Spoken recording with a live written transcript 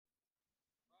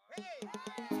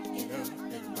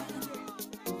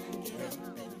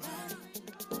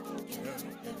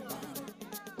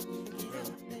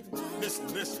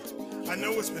Listen. I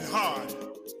know it's been hard.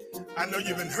 I know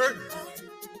you've been hurting.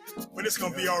 But it's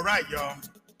going to be all right, y'all.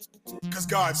 Because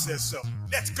God says so.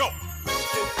 Let's go.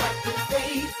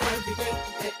 Faith every day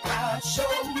that I show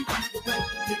you the way.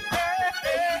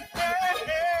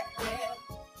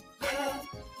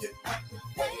 Get back to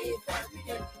faith every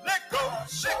day. Let go.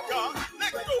 Let God.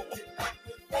 Let go.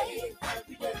 Faith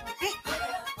every day.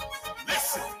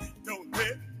 Listen, don't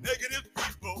let negative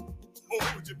people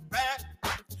hold you back.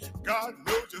 God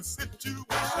knows your situation.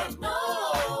 I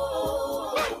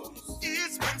know.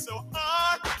 It's been so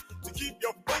hard to keep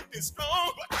your focus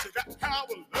strong, but you got power,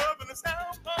 love, and a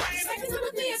sound mind. Second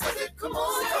Timothy says it. Come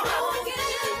on, come again.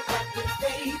 Get back to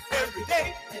faith Every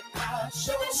day, that I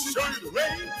show you the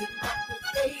way. Get back to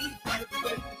faith every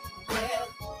day.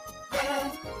 Yeah.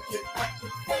 Get back to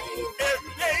faith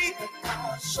Every day, that I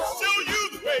show you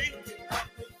the way. Get back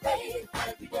to faith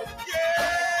every day.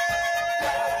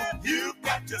 Yeah, you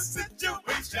got your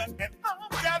situation, and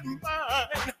I've got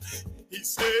mine. He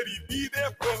said he'd be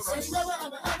there for us. Say never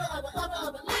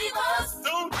ever leave us.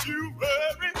 Don't you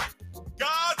worry,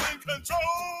 God's in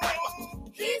control.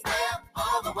 He's there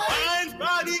all the way. Mind,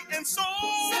 body, and soul.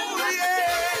 Get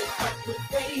back to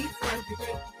faith every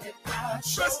day. That I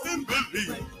Trust and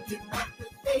believe. Get back to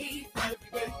faith every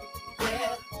day.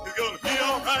 Yeah. It's gonna be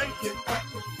all right. Get back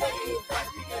to faith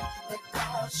every day. That I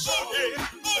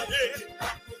yeah. Get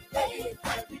back to faith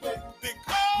every day.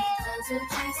 Because of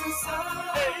Jesus,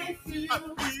 I feel I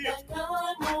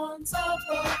like I'm on top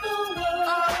of the world.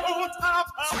 I'm on top,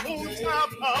 yeah.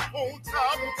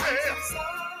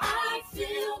 I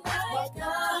feel like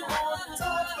I'm on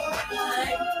top of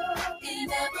life in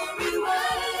every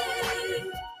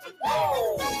way.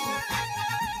 Woo!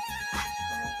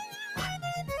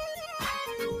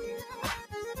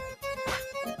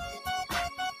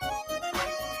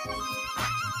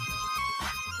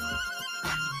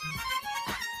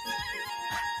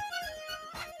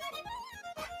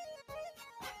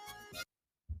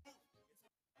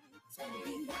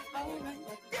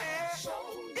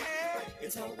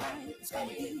 It's alright, it's gonna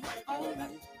be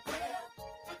alright.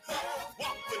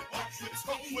 Walk with it. He's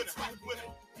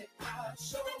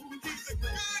He's a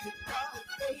good God.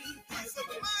 He's a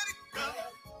mighty God.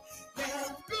 He's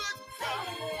a good God.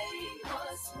 Hey,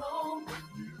 what's wrong with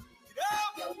you?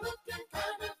 You're looking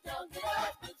kind of down, get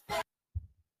out with faith.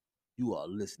 You are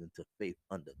listening to Faith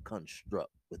Under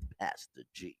Construct with Pastor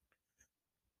G.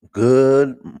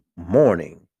 Good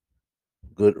morning.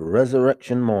 Good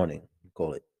resurrection morning. We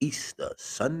call it Easter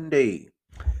Sunday.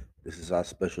 This is our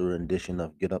special rendition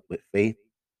of Get Up with Faith.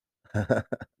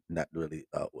 Not really,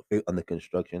 with Faith Under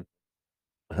Construction.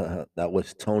 That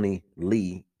was Tony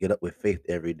Lee, Get Up with Faith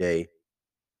Every Day.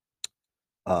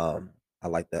 I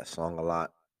like that song a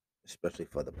lot, especially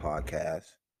for the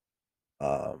podcast.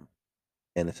 And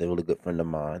it's a really good friend of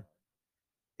mine.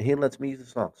 And he lets me use the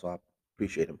song, so I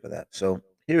appreciate him for that. So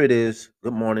here it is.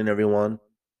 Good morning, everyone.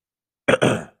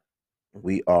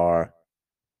 we are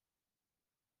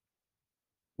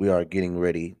getting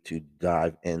ready to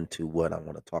dive into what I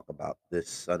want to talk about this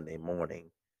Sunday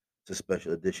morning. It's a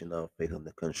special edition of Faith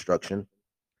Under Construction,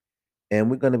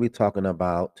 and we're going to be talking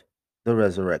about the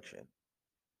resurrection.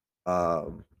 I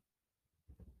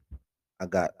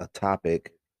got a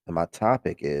topic, and my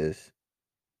topic is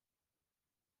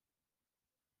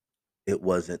it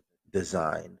wasn't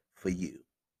designed for you.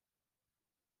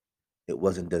 It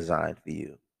wasn't designed for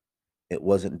you. It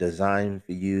wasn't designed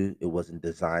for you. It wasn't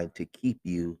designed to keep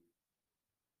you,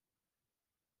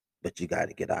 but you got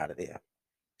to get out of there.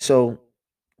 So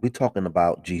we're talking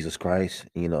about Jesus Christ,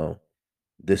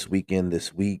 this week,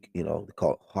 they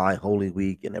call it High Holy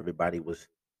Week, and everybody was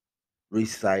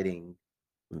reciting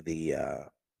the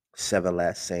 7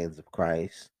 last sayings of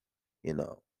Christ.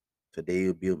 Today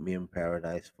you build me in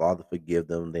paradise. Father, forgive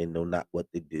them. They know not what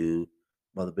they do.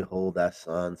 Mother, behold thy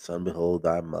son. Son, behold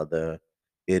thy mother.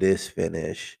 It is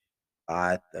finished.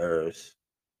 I thirst.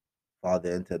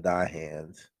 Father, into thy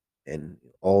hands. And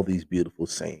all these beautiful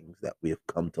sayings that we have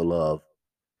come to love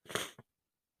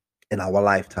in our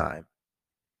lifetime.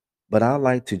 But I'd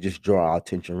like to just draw our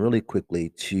attention really quickly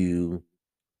to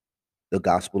the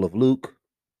Gospel of Luke,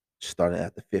 starting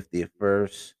at the 50th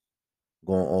verse,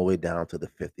 going all the way down to the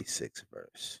 56th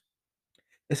verse.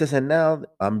 It says, and now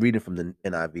I'm reading from the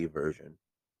NIV version.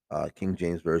 King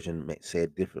James Version may say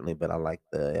it differently, but I like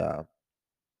the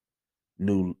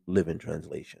New Living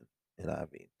Translation,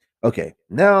 NIV. Okay,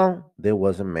 now there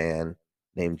was a man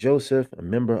named Joseph, a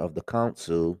member of the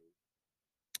council,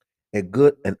 a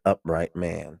good and upright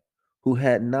man, who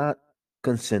had not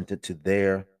consented to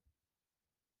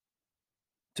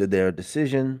their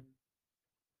decision.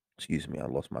 Excuse me, I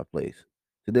lost my place.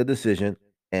 To their decision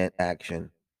and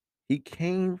action. He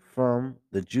came from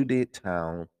the Judean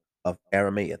town of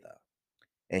Arimathea,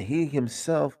 and he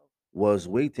himself was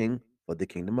waiting for the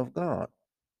kingdom of God.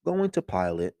 Going to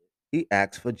Pilate, he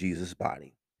asked for Jesus'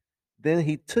 body. Then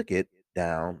he took it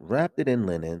down, wrapped it in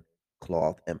linen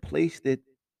cloth, and placed it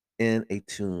in a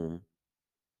tomb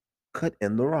cut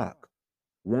in the rock,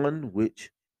 one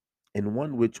which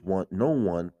no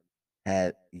one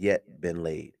had yet been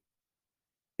laid.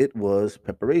 It was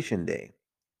preparation day,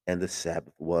 and the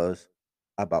Sabbath was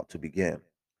about to begin.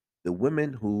 The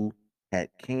women who had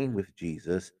came with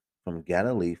Jesus from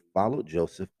Galilee followed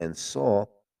Joseph and saw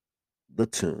the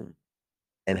tomb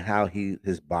and how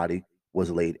his body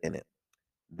was laid in it.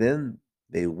 Then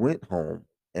they went home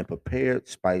and prepared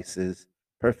spices,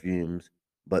 perfumes,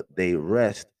 but they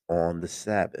rest on the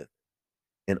Sabbath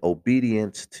in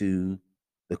obedience to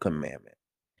the commandment.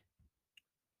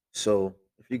 So,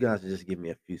 if you guys would just give me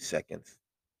a few seconds,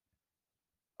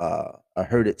 I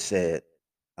heard it said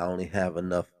I only have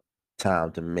enough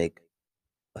time to make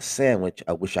a sandwich.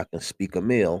 I wish I could speak a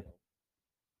meal,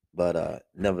 but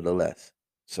nevertheless.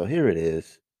 So here it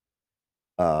is.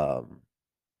 Um,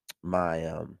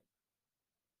 my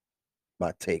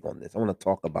my take on this. I want to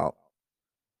talk about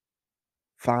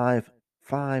five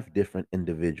five different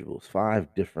individuals,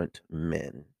 five different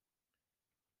men.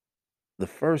 The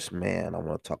first man I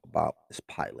want to talk about is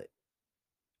Pilate.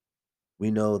 We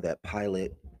know that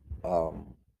Pilate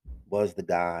um, was the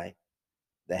guy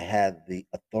that had the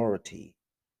authority.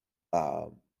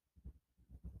 Um,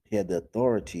 he had the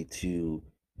authority to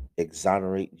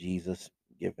exonerate Jesus,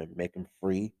 make him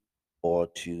free, or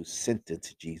to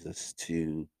sentence Jesus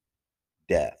to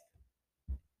death.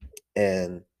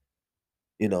 And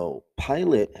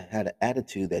Pilate had an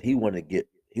attitude that he wanted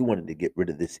to get rid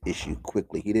of this issue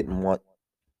quickly. He didn't want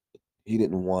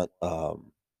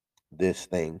this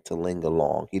thing to linger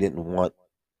long. He didn't want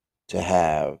to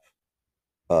have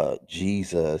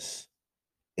Jesus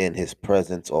in his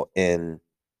presence or in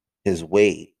his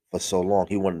way for so long.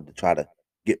 He wanted to try to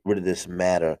get rid of this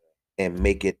matter and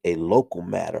make it a local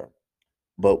matter.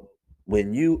 But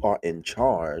when you are in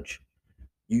charge,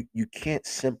 you can't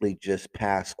simply just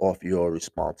pass off your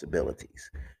responsibilities.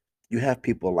 You have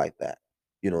people like that.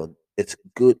 It's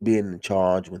good being in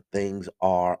charge when things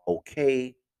are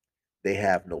okay. They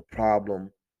have no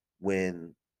problem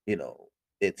when, you know,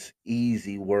 it's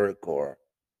easy work, or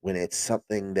when it's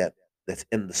something that's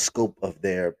in the scope of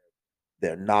their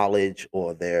knowledge,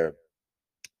 or they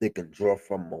can draw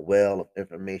from a well of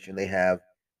information. They have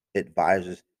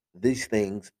advisors. These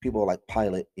things, people like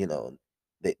Pilate,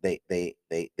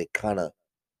 they kind of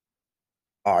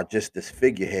are just this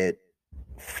figurehead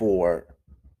for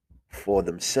for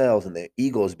themselves, and their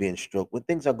egos being stroked when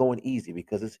things are going easy,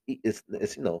 because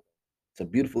it's a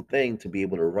beautiful thing to be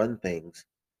able to run things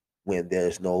when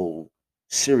there's no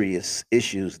serious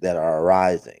issues that are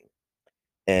arising.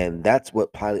 And that's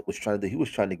what Pilate was trying to do. He was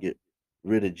trying to get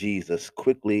rid of Jesus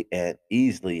quickly and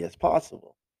easily as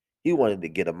possible. He wanted to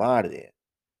get him out of there.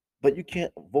 But you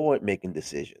can't avoid making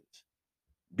decisions.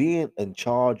 Being in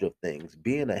charge of things,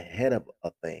 being ahead of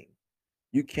a thing,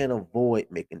 you can't avoid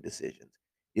making decisions.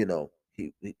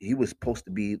 He was supposed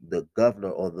to be the governor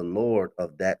or the lord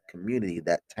of that community,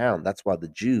 that town. That's why the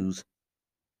Jews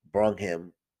brought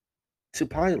him to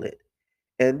Pilate.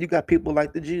 And you got people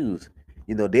like the Jews.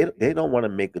 They don't want to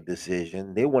make a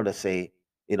decision. They want to say,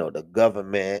 the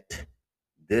government,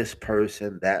 this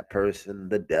person, that person,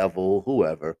 the devil,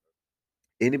 whoever,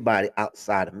 anybody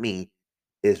outside of me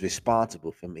is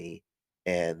responsible for me,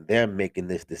 and they're making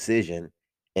this decision.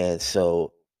 And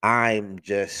so I'm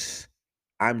just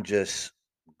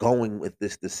going with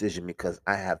this decision because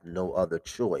I have no other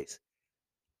choice.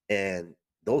 And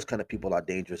those kind of people are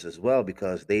dangerous as well,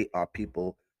 because they are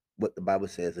people, what the Bible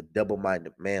says, a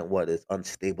double-minded man, what is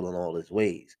unstable in all his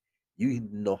ways. You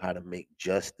know how to make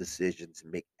just decisions,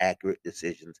 make accurate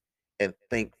decisions, and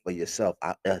think for yourself.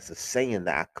 As a saying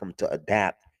that I come to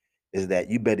adapt is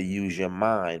that you better use your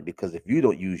mind, because if you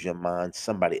don't use your mind,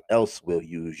 somebody else will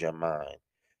use your mind.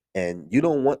 And you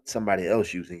don't want somebody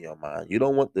else using your mind. You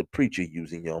don't want the preacher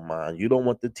using your mind. You don't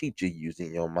want the teacher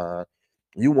using your mind.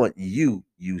 You want you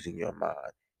using your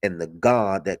mind, and the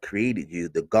God that created you,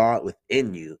 the God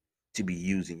within you, to be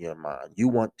using your mind. You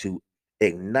want to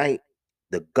ignite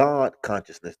the God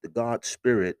consciousness, the God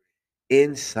spirit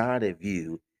inside of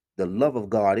you, the love of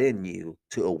God in you,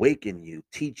 to awaken you,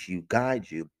 teach you, guide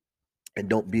you. And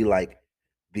don't be like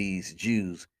these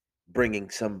Jews, bringing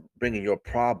your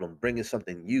problem, bringing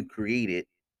something you created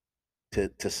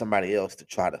to somebody else to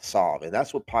try to solve. And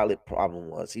that's what Pilate problem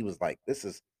was. He was like, this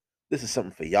is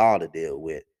something for y'all to deal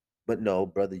with. But no,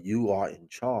 brother, you are in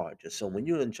charge. And so when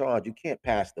you're in charge, you can't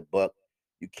pass the buck.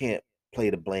 You can't play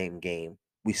the blame game.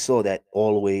 We saw that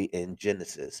all the way in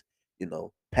Genesis,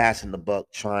 passing the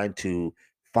buck, trying to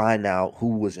find out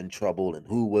who was in trouble and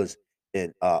who was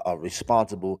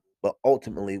responsible. But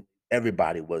ultimately,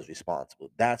 everybody was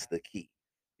responsible. That's the key.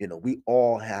 We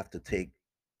all have to take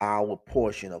our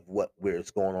portion of what where it's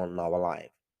going on in our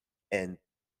life and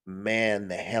man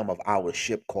the helm of our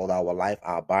ship called our life,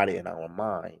 our body, and our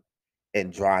mind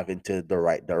and drive into the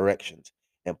right directions.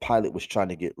 And Pilate was trying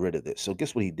to get rid of this. So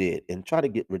guess what he did? And try to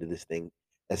get rid of this thing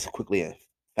as quickly and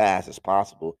fast as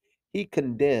possible. He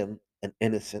condemned an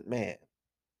innocent man.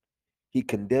 He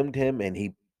condemned him and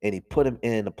he put him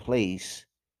in a place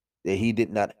that he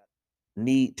did not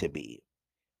need to be.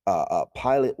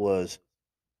 Pilate was,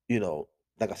 you know,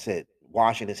 like I said,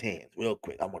 washing his hands real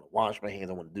quick. I want to wash my hands.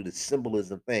 I want to do the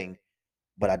symbolism thing,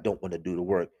 but I don't want to do the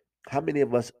work. How many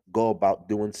of us go about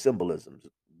doing symbolisms,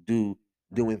 do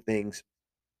doing things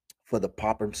for the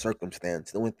proper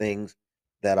circumstance, doing things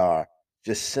that are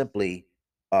just simply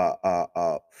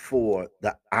for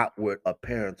the outward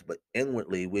appearance, but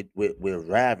inwardly we're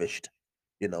ravished.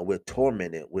 We're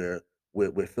tormented. We're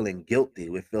feeling guilty.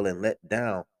 We're feeling let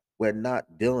down. We're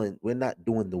not doing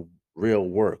the real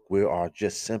work. We are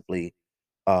just simply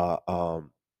uh,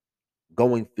 um,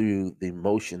 going through the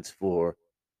motions for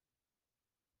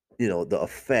the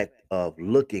effect of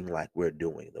looking like we're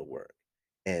doing the work.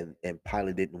 And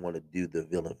Pilate didn't want to do the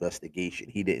real investigation.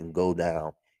 He didn't go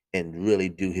down and really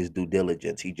do his due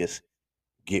diligence. He just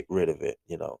get rid of it.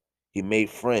 He made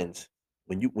friends.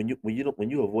 When you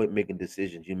avoid making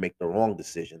decisions, you make the wrong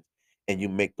decisions and you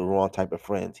make the wrong type of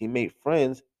friends. He made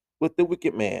friends with the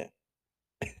wicked man.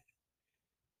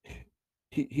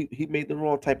 He made the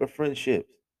wrong type of friendships.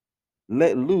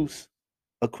 Let loose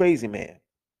a crazy man,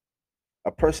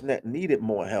 a person that needed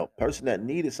more help, person that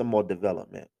needed some more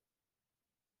development.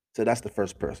 So that's the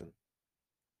first person.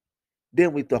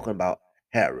 Then we're talking about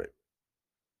Herod,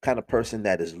 kind of person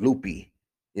that is loopy,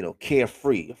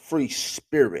 carefree, a free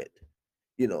spirit,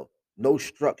 you know, no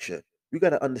structure. You got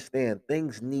to understand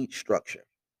things need structure.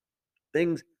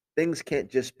 Things things can't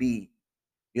just be,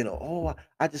 oh,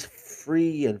 I just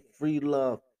free and free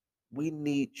love. We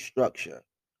need structure.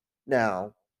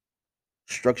 Now,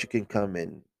 structure can come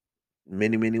in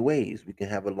many, many ways. We can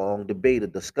have a long debate, a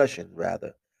discussion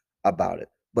rather about it.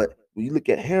 But when you look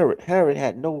at Herod, Herod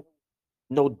had no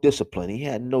discipline. He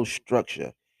had no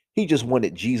structure. He just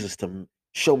wanted Jesus to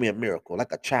show me a miracle,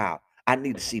 like a child. I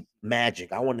need to see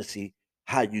magic. I want to see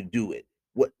how you do it.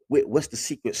 What's the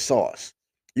secret sauce?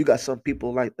 You got some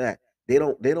people like that. They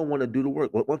don't want to do the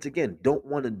work. But once again, don't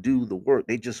want to do the work.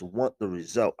 They just want the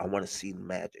result. I want to see the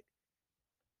magic.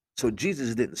 So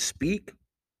Jesus didn't speak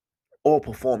or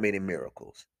perform any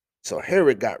miracles. So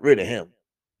Herod got rid of him.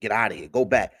 Get out of here. Go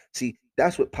back. See,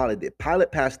 that's what Pilate did.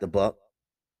 Pilate passed the buck,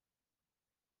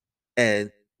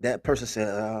 and that person said,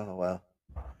 "Oh well,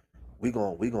 we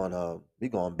going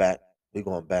back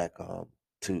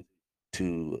to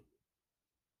to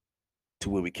to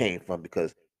where we came from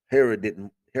because Herod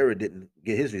didn't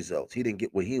get his results. He didn't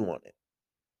get what he wanted.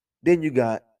 Then you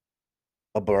got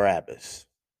a Barabbas.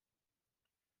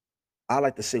 I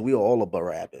like to say we are all a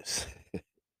Barabbas,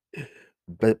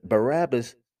 but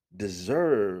Barabbas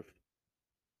deserved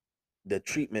the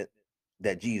treatment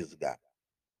that Jesus got,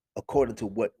 according to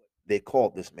what they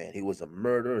called this man. He was a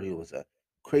murderer. He was a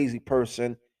crazy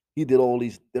person. He did all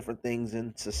these different things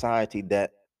in society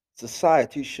that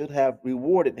society should have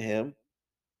rewarded him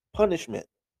punishment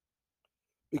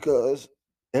because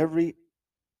every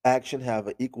action have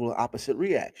an equal and opposite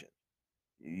reaction.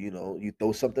 You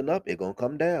throw something up, it's gonna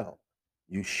come down.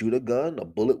 You shoot a gun, a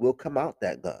bullet will come out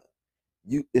that gun.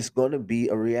 It's gonna be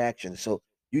a reaction. So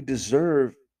you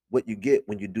deserve what you get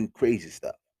when you do crazy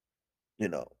stuff. you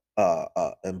know.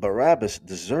 And Barabbas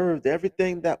deserved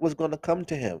everything that was going to come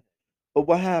to him. But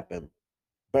what happened?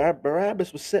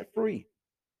 Barabbas was set free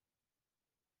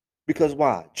because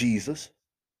why? Jesus.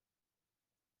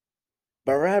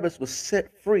 Barabbas was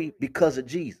set free because of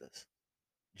Jesus.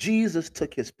 Jesus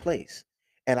took his place.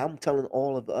 And I'm telling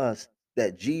all of us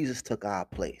that Jesus took our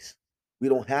place. We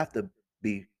don't have to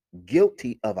be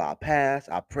guilty of our past,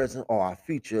 our present, or our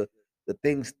future, the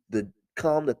things that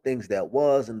come, the things that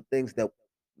was, and things that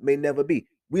may never be.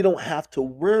 We don't have to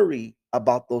worry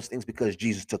about those things because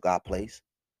Jesus took our place.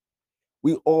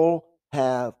 We all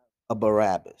have a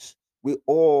Barabbas. We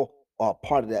all are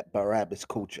part of that Barabbas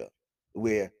culture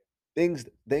where things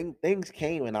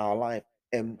came in our life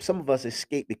and some of us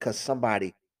escaped because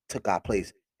somebody took our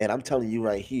place. And I'm telling you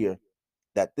right here,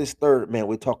 that this third man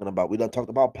we're talking about, we done talked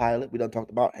about Pilate, we done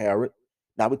talked about Herod.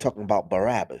 Now we're talking about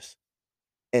Barabbas.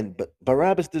 And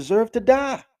Barabbas deserved to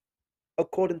die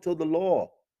according to the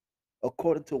law,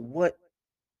 according to what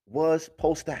was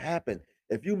supposed to happen.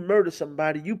 If you murder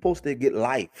somebody, you supposed to get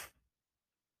life.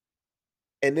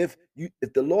 And if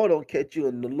the law don't catch you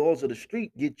and the laws of the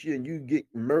street get you and you get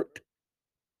murked,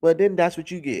 well then that's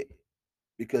what you get.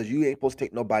 Because you ain't supposed to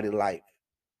take nobody's life.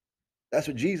 That's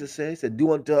what Jesus said. He said,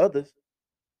 do unto others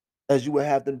as you would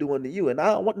have them do unto you. And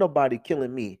I don't want nobody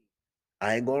killing me.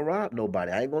 I ain't gonna rob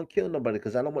nobody. I ain't gonna kill nobody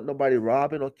because I don't want nobody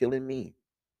robbing or killing me.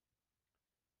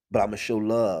 But I'm gonna show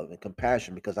love and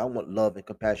compassion because I want love and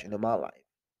compassion in my life.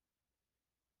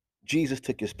 Jesus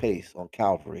took his place on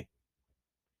Calvary.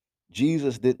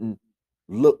 Jesus didn't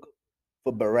look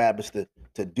for Barabbas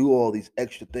to do all these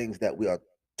extra things that we are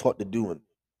taught to do and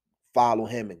follow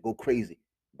him and go crazy.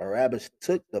 Barabbas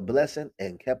took the blessing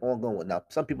and kept on going. Now,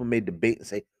 some people may debate and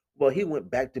say, well, he went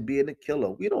back to being a killer.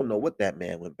 We don't know what that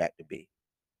man went back to be.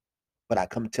 But I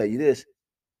come to tell you this,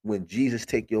 when Jesus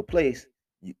take your place,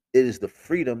 it is the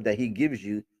freedom that he gives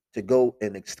you to go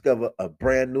and discover a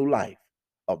brand new life,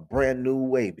 a brand new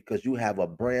way, because you have a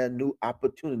brand new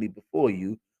opportunity before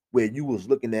you where you was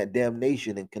looking at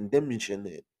damnation and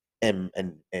condemnation and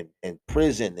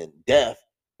prison and death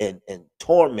and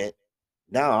torment.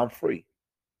 Now I'm free.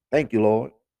 Thank you,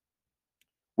 Lord.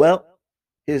 Well,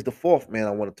 here's the fourth man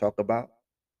I want to talk about,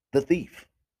 the thief.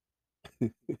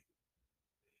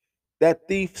 That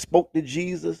thief spoke to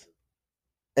Jesus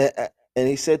and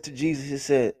he said to Jesus, he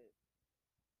said,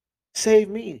 save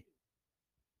me.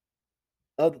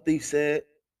 Other thief said,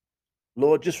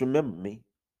 Lord, just remember me.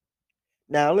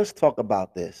 Now let's talk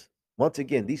about this. Once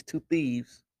again, these two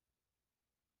thieves,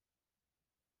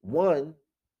 one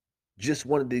just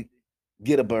wanted to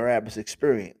get a Barabbas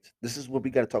experience. This is what we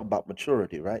got to talk about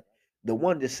maturity, right? The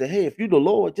one just said, hey, if you the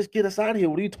Lord, just get us out of here.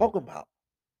 What are you talking about?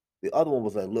 The other one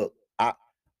was like, look,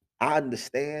 I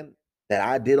understand that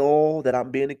I did all that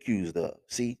I'm being accused of.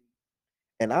 See,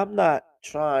 and I'm not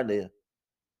trying to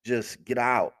just get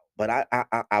out, but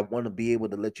I want to be able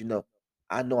to let you know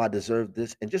I deserve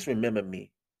this, and just remember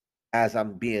me as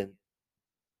I'm being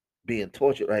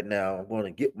tortured right now. I'm going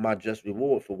to get my just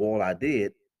reward for all I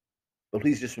did, but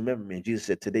please just remember me. And Jesus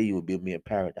said, today you will be with me in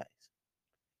paradise.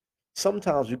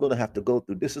 Sometimes you're going to have to go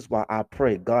through. This is why I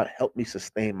pray, God, help me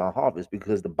sustain my harvest,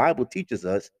 because the Bible teaches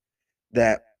us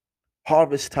that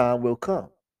harvest time will come.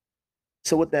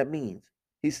 So what that means,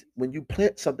 he's when you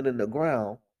plant something in the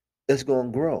ground, it's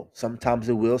going to grow. Sometimes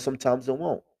it will, sometimes it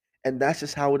won't. And that's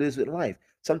just how it is with life.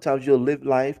 Sometimes you'll live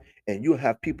life and you'll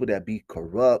have people that be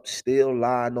corrupt, steal,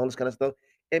 lie, and all this kind of stuff.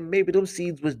 And maybe those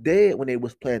seeds was dead when they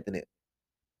was planting it.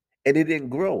 And it didn't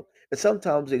grow. And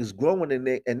sometimes it's growing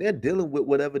and they're dealing with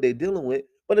whatever they're dealing with,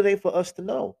 but it ain't for us to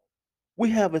know. We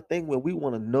have a thing where we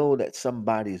want to know that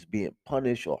somebody is being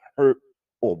punished or hurt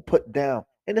or put down.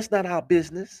 And it's not our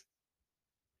business.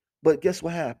 But guess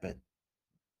what happened?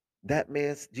 That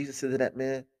man, Jesus said to that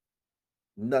man,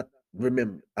 not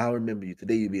remember, I'll remember you.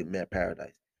 Today you'll be in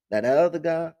paradise. Now that other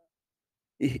guy,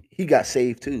 he got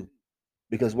saved too.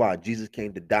 Because why? Jesus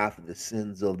came to die for the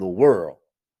sins of the world.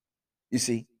 You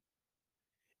see?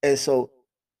 And so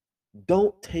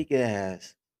don't take it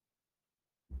as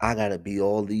I gotta be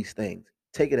all these things.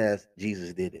 Take it as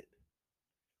Jesus did it.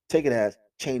 Take it as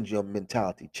change your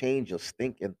mentality, change your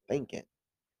stinking thinking.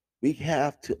 We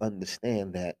have to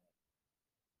understand that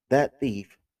that thief,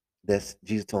 that's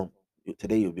Jesus told him,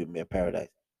 today you'll be in paradise.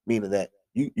 Meaning that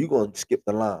you gonna skip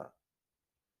the line.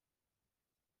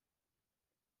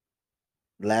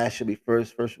 Last should be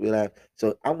first, first should be last.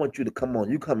 So I want you to come on.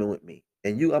 You coming with me,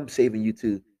 and I'm saving you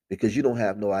too because you don't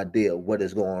have no idea what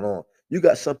is going on. You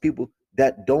got some people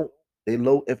that don't. They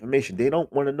low information. They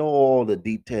don't want to know all the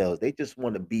details. They just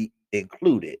want to be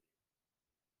included.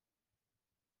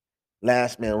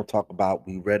 Last man we'll talk about.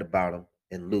 We read about him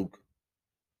in Luke.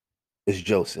 Is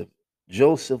Joseph.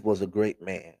 Joseph was a great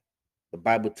man. The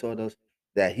Bible told us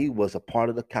that he was a part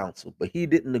of the council, but he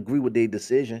didn't agree with their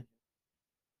decision.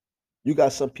 You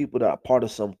got some people that are part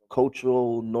of some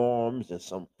cultural norms and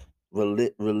some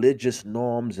religious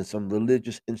norms and some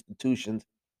religious institutions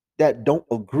that don't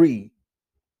agree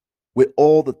with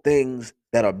all the things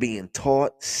that are being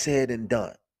taught, said, and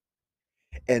done.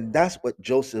 And that's what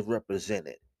Joseph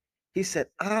represented. He said,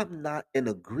 I'm not in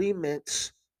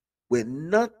agreements with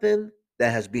nothing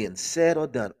that has been said or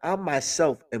done. I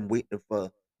myself am waiting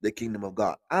for the kingdom of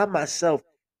God. I myself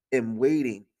am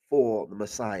waiting for the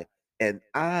Messiah. And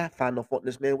I find no fault in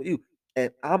this man with you.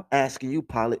 And I'm asking you,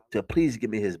 Pilate, to please give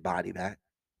me his body back.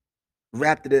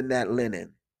 Wrapped it in that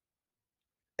linen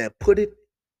and put it,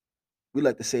 we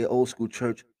like to say old school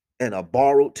church, in a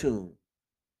borrowed tomb,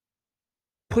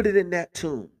 put it in that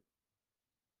tomb.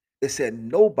 It said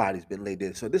nobody's been laid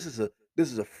there. So this is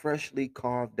a freshly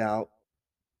carved out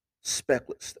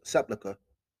sepulcher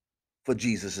for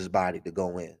Jesus's body to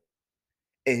go in.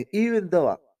 And even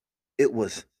though it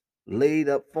was laid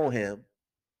up for him,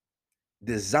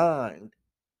 designed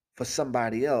for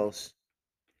somebody else,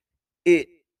 it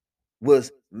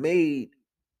was made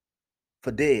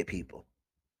for dead people.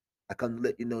 I come to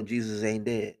let you know Jesus ain't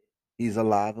dead. He's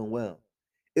alive and well.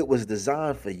 It was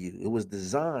designed for you. It was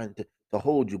designed to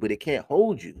hold you, but it can't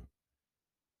hold you.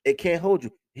 It can't hold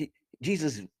you.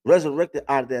 Jesus resurrected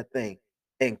out of that thing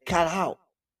and got out.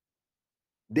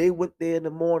 They went there in the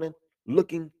morning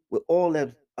looking with all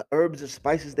that herbs and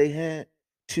spices they had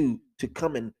to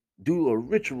come and do a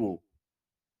ritual,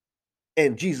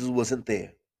 and Jesus wasn't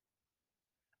there.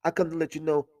 I come to let you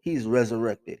know he's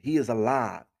resurrected. He is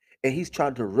alive. And he's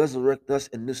trying to resurrect us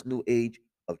in this new age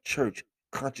of church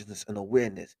consciousness and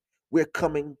awareness. We're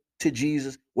coming to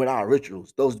Jesus with our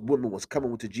rituals. Those women was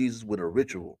coming to Jesus with a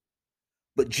ritual.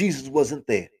 But Jesus wasn't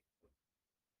there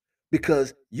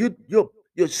because you're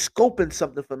scoping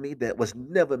something for me that was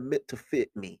never meant to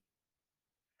fit me.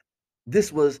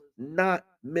 This was not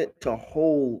meant to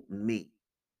hold me.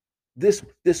 This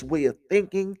way of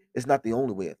thinking is not the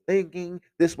only way of thinking.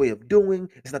 This way of doing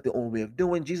is not the only way of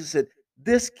doing. Jesus said,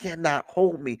 "This cannot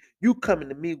hold me. You coming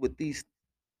to me with these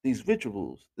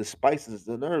rituals, the spices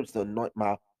and herbs to anoint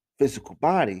my physical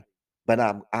body, but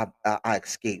I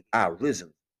escaped. I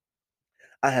risen.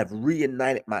 I have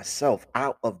reunited myself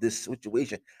out of this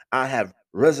situation. I have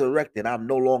resurrected. I'm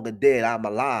no longer dead. I'm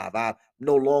alive. I'm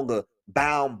no longer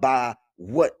bound by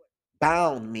what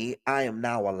bound me. I am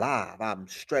now alive. I'm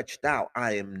stretched out.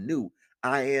 I am new.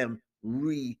 I am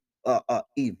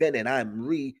evented. I am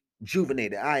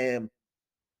rejuvenated. I am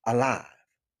alive.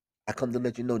 I come to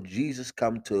let you know Jesus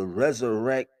come to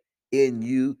resurrect in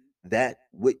you that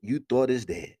what you thought is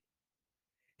dead.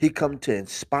 He come to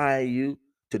inspire you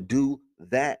to do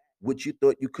that which you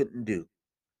thought you couldn't do.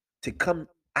 To come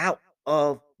out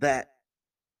of that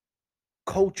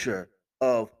culture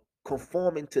of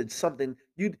conforming to something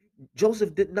you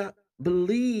Joseph did not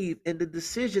believe in the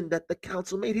decision that the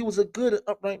council made. He was a good and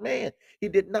upright man. He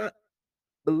did not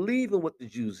believe in what the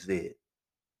Jews did.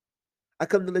 I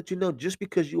come to let you know just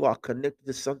because you are connected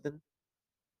to something,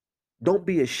 don't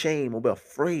be ashamed or be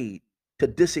afraid to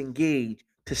disengage,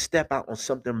 to step out on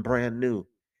something brand new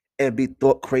and be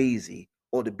thought crazy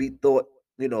or to be thought,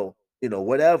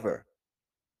 whatever.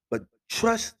 But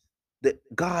trust the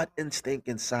God instinct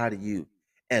inside of you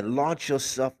and launch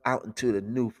yourself out into the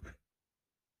new.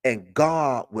 And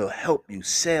God will help you,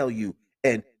 sail you,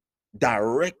 and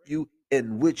direct you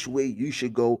in which way you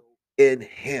should go in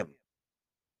Him.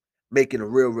 Making a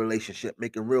real relationship,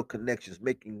 making real connections,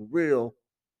 making real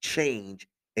change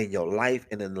in your life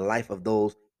and in the life of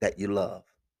those that you love.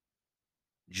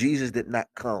 Jesus did not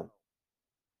come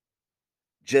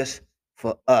just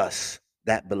for us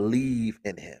that believe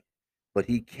in him, but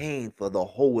he came for the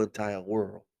whole entire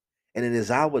world. And it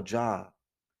is our job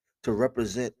to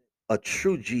represent a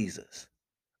true Jesus,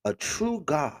 a true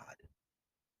God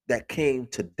that came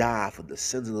to die for the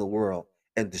sins of the world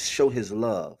and to show his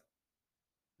love,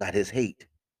 not his hate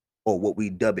or what we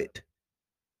dub it.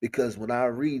 Because when I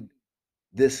read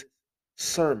this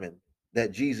sermon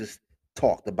that Jesus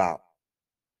talked about,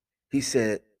 he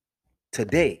said,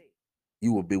 "Today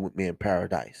you will be with me in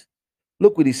paradise."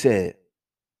 Look what he said.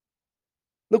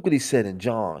 Look what he said in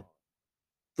John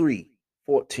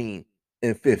 3:14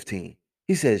 and 15.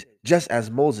 He says, "Just as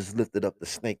Moses lifted up the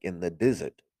snake in the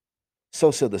desert,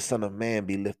 so shall the Son of Man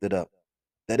be lifted up,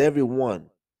 that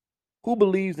everyone who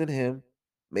believes in him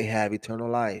may have eternal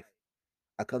life."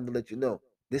 I come to let you know,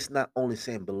 this not only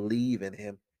saying believe in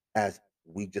him as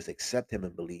we just accept him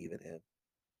and believe in him,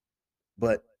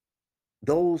 but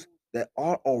those that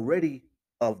are already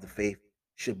of the faith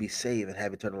should be saved and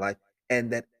have eternal life,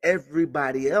 and that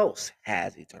everybody else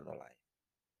has eternal life.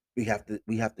 We have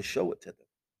to show it to them.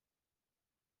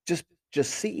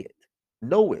 Just see it,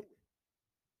 know it.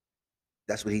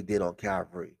 That's what he did on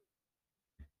Calvary.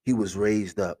 He was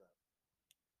raised up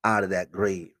out of that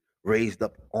grave, raised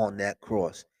up on that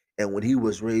cross. And when he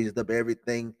was raised up,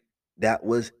 everything that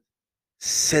was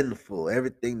sinful,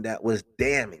 everything that was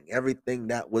damning, everything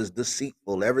that was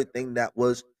deceitful, everything that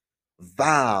was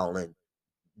vile and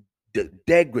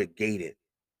degraded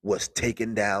was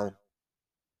taken down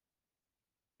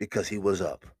because he was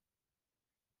up.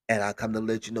 And I come to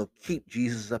let you know, keep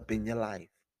Jesus up in your life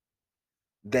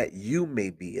that you may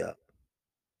be up.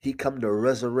 He come to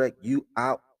resurrect you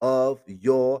out of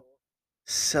your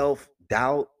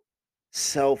self-doubt,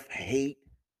 self-hate,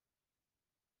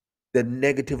 the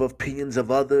negative opinions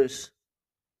of others,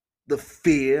 the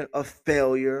fear of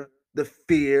failure, the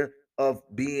fear of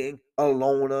being a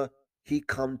loner. He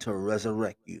come to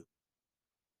resurrect you.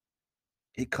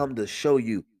 He come to show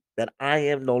you that I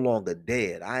am no longer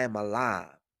dead. I am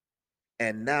alive.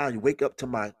 And now you wake up to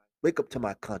my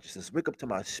consciousness, wake up to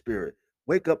my spirit,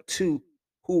 wake up to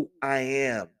who I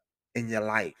am in your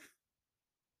life.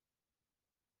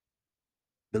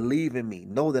 Believe in me.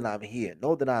 Know that I'm here.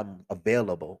 Know that I'm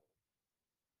available.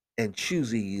 And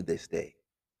choosing you this day.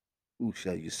 Who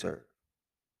shall you serve?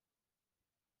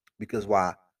 Because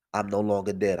why? I'm no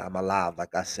longer dead. I'm alive,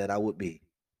 like I said I would be.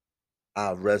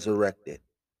 I'm resurrected.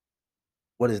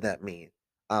 What does that mean?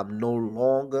 I'm no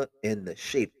longer in the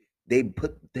shape. They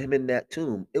put him in that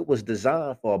tomb. It was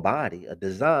designed for a body, a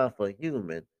design for a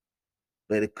human,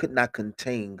 but it could not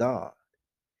contain God.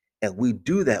 And we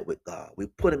do that with God. We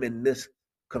put him in this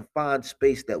confined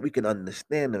space that we can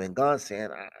understand him. And God's saying,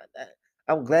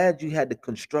 I'm glad you had to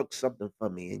construct something for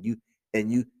me and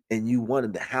you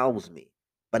wanted to house me,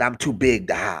 but I'm too big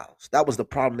to house. That was the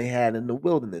problem they had in the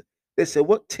wilderness. They said,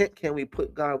 what tent can we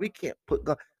put God? We can't put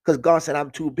God because God said,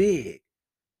 I'm too big.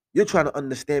 You're trying to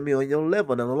understand me on your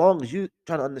level. And as long as you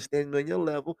trying to understand me on your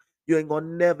level, you ain't gonna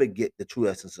never get the true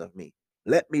essence of me.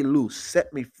 Let me loose,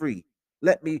 set me free,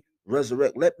 let me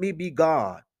resurrect, let me be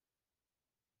God,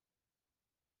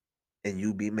 and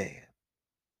you be man.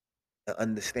 And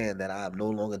understand that I am no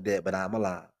longer dead, but I'm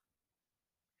alive.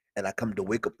 And I come to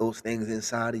wake up those things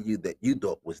inside of you that you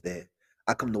thought was there.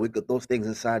 I come to wake up those things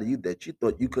inside of you that you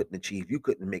thought you couldn't achieve. You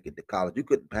couldn't make it to college. You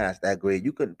couldn't pass that grade.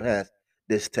 You couldn't pass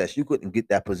this test. You couldn't get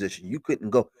that position. You couldn't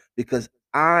go because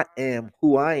I am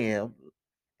who I am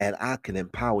and I can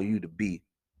empower you to be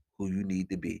who you need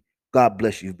to be. God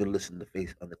bless you. You've been listening to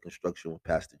Faith Under Construction with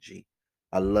Pastor G.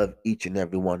 I love each and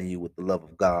every one of you with the love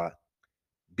of God.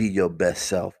 Be your best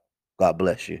self. God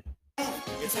bless you.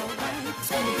 It's alright,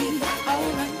 it's gonna be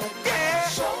alright. Yeah,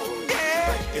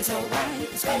 yeah. It's alright,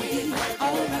 it's gonna be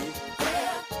alright.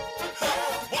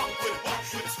 Walk with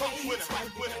it, talk with it,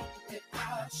 walk with it.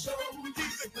 I show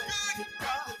he's a good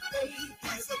God.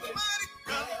 He's a mighty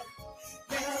God.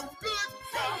 He's a good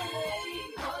God. Hey,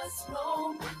 what's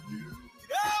wrong with you?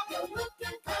 You're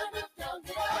looking kind of down,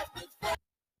 get up and face.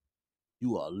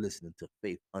 You are listening to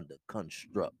Faith Under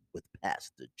Construct with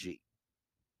Pastor G.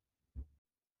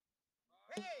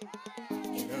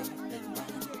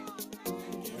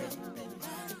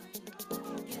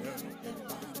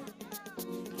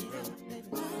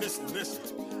 Listen.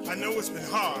 I know it's been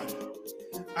hard.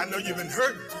 I know you've been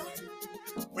hurting.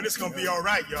 But it's going to be all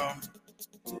right, y'all.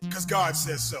 Because God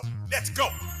says so. Let's go.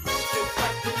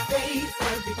 Faith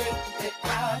every day that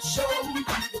I show you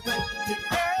the way. Get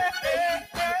back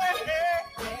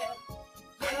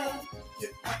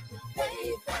to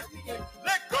faith every day.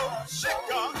 Let go. Let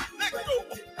God. Let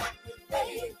go. Get back to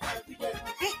faith every day.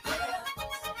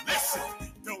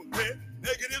 Listen, don't let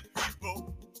negative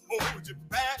people hold you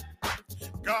back.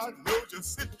 God knows your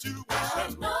situation.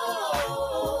 I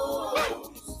know.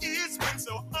 It's been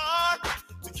so hard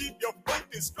to keep your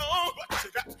focus strong, but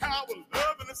you got power,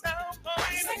 love, and a sound mind.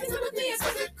 Seconds of the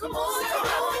dance, come on,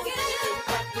 come again. Get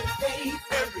back to faith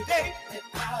Every day, that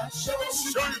I show you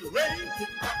the way. Get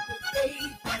back to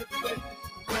faith every day.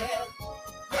 Yeah.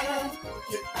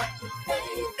 Get back to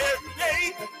faith Every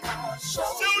day, that I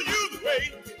show you the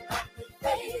way. Get back to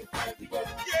faith every day.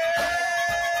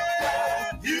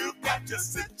 Yeah, you got your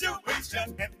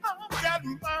situation, and I've got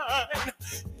mine.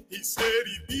 He said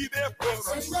he'd be there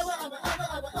for us.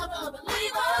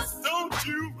 Leave us. Don't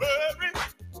you worry,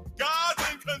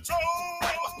 God's in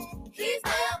control. He's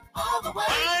there all the way.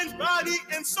 Mind, body,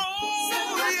 and soul.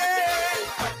 Get Yeah,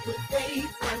 back to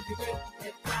faith every day.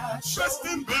 That I trust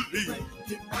and believe.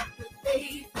 Get back to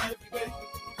faith every day.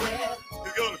 Yeah.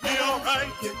 You're gonna be all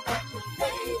right. Get back to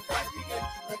faith every day.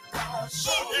 That I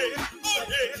Oh yeah, oh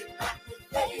yeah. Get back to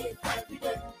faith every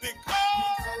day.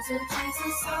 Because Because of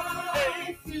Jesus,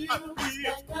 I feel I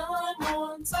feel like I'm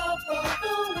on top of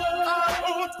the world. I'm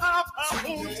on top, I'm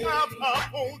on top,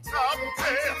 I'm on top.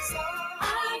 Yeah.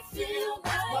 I feel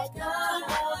like I'm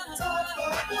on top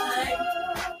of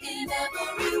life in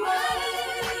every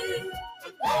way.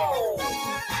 Woo!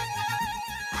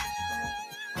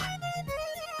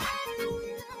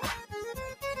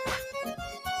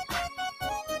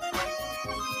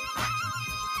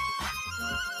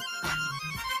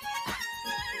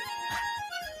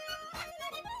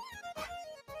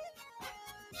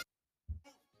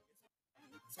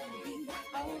 It's gonna be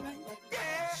alright.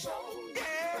 Yeah.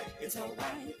 It's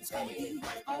alright. It's gonna be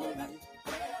alright.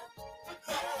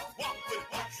 Walk with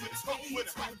it, talk with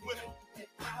it, walk with it.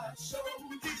 He's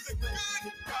a good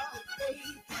God.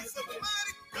 He's a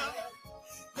mighty God.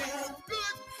 He's a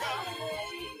good God.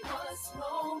 What's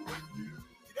wrong with you?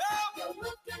 You're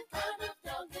looking kind of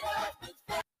down, get up and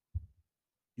face.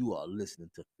 You are listening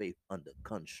to Faith Under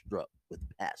Construct with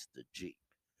Pastor G.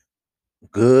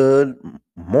 Good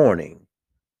morning.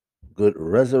 Good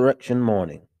resurrection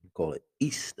morning. We call it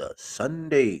Easter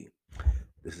Sunday.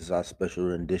 This is our special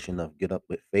rendition of Get Up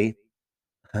with Faith.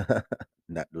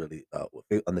 Not really, with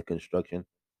Faith Under Construction.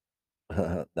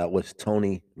 That was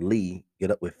Tony Lee, Get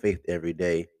Up with Faith Every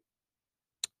Day.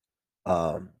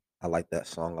 Um, I like that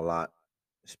song a lot,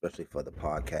 especially for the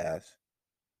podcast.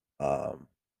 Um,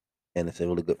 and it's a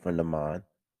really good friend of mine.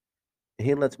 And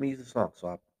he lets me use the song, so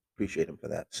I appreciate him for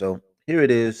that. So here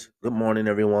it is. Good morning,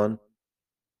 everyone.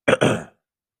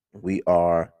 we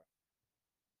are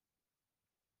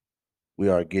we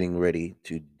are getting ready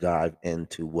to dive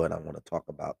into what I want to talk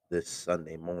about this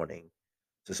Sunday morning.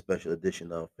 It's a special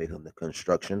edition of Faith on the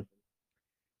Construction,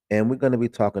 and we're going to be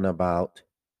talking about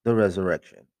the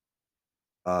resurrection.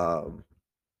 Um,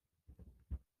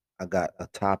 I got a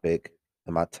topic,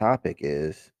 and my topic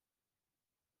is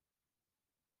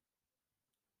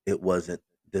it wasn't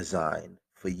designed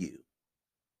for you.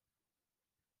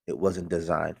 It wasn't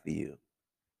designed for you.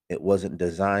 It wasn't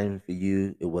designed for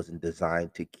you. It wasn't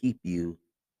designed to keep you,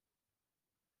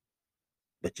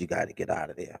 but you got to get out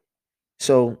of there.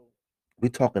 So we're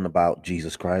talking about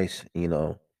Jesus Christ.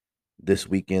 This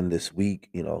weekend, this week,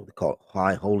 they call it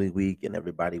High Holy Week, and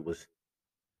everybody was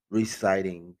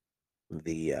reciting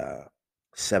the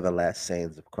seven last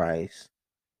sayings of Christ.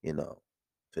 You know,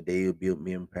 today you build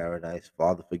me in paradise.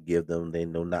 Father, forgive them; they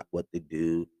know not what they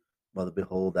do. Mother,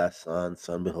 behold thy son.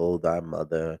 Son, behold thy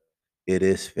mother. It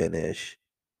is finished.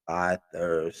 I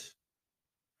thirst.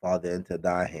 Father, into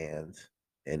thy hands,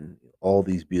 and all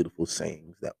these beautiful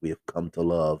sayings that we have come to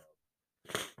love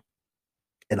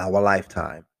in our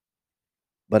lifetime.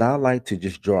 But I'd like to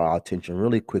just draw our attention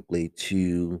really quickly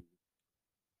to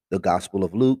the Gospel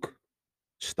of Luke,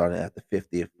 starting at the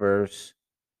 50th verse,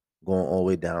 going all the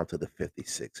way down to the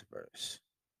 56th verse.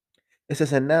 It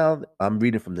says, and now I'm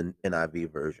reading from the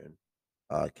NIV version.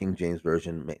 King James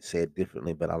Version may say it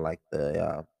differently, but I like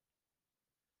the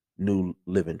New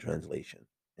Living Translation,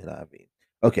 NIV.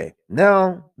 Okay,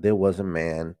 now there was a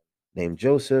man named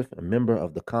Joseph, a member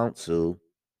of the council,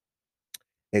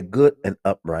 a good and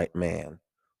upright man,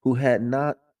 who had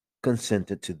not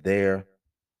consented to their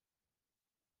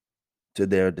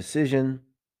decision.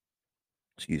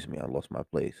 Excuse me, I lost my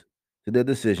place. To their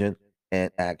decision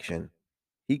and action.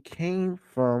 He came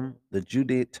from the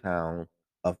Judean town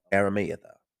of Arimathea,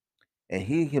 and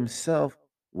he himself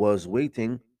was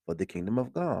waiting for the kingdom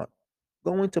of God.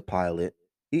 Going to Pilate,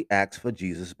 he asked for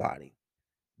Jesus' body.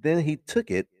 Then he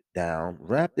took it down,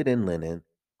 wrapped it in linen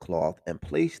cloth, and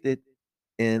placed it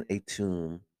in a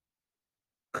tomb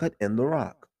cut in the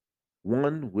rock,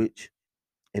 one which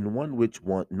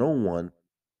no one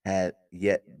had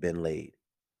yet been laid.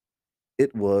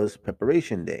 It was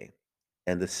preparation day,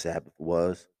 and the Sabbath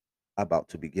was about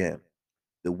to begin.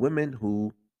 The women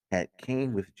who had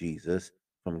came with Jesus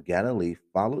from Galilee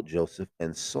followed Joseph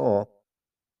and saw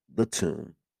the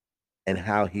tomb and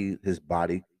how his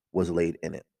body was laid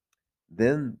in it.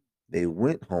 Then they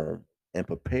went home and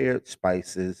prepared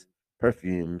spices,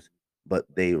 perfumes, but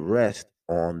they rest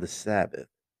on the Sabbath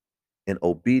in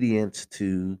obedience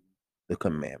to the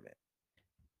commandment.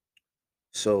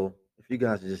 So, if you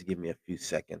guys would just give me a few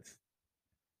seconds,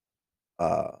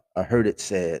 I heard it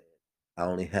said I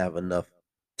only have enough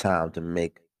time to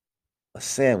make a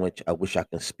sandwich. I wish I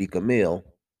could speak a meal,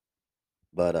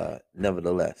 but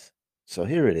nevertheless. So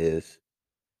here it is.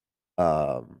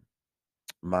 Um,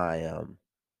 my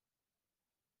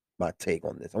my take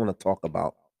on this. I want to talk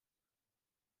about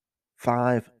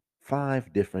five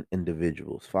five different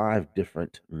individuals, five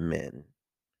different men.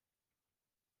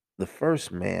 The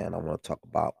first man I want to talk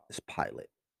about is Pilate.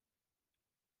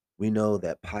 We know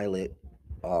that Pilate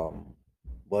um,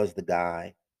 was the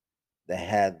guy that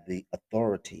had the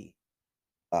authority.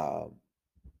 Um,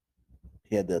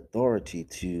 he had the authority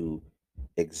to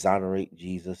exonerate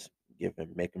Jesus,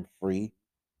 make him free,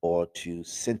 or to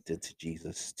sentence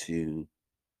Jesus to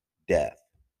death.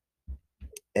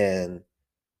 And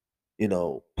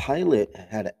Pilate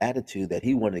had an attitude that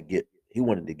he wanted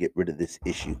to get rid of this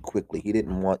issue quickly. He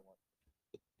didn't want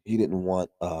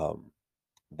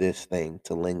this thing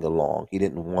to linger long. He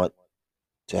didn't want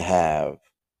to have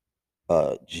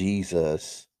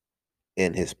Jesus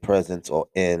in his presence or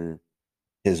in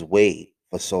his way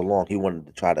for so long. He wanted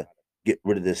to try to get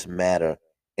rid of this matter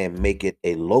and make it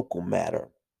a local matter.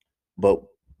 But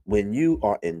when you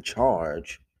are in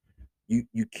charge,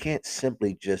 you can't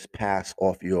simply just pass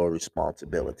off your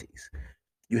responsibilities.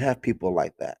 You have people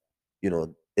like that.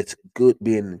 It's good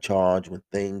being in charge when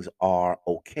things are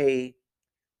okay.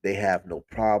 They have no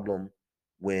problem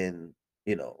when,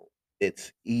 you know,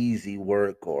 it's easy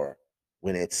work, or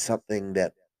when it's something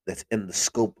that's in the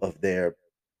scope of their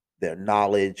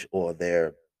knowledge, or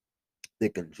they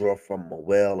can draw from a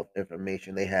well of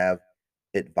information. They have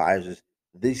advisors.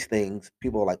 These things,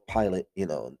 people like Pilate,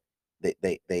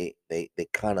 they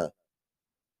kind of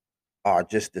are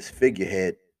just this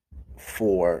figurehead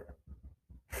for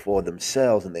for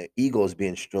themselves, and their egos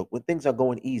being stroked when things are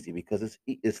going easy, because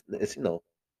it's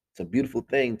a beautiful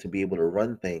thing to be able to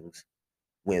run things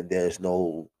when there's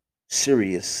no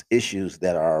serious issues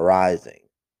that are arising.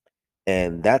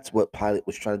 And that's what Pilate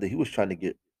was trying to do. He was trying to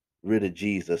get rid of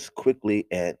Jesus quickly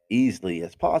and easily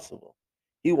as possible.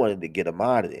 He wanted to get him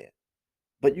out of there.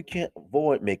 But you can't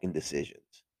avoid making decisions.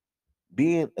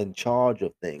 Being in charge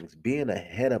of things, being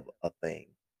ahead of a thing,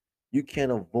 you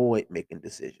can't avoid making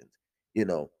decisions.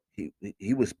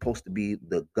 He was supposed to be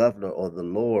the governor or the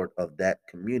lord of that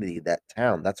community, that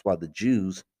town. That's why the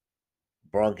Jews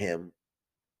brought him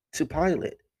to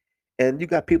Pilate. And you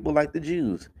got people like the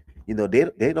Jews.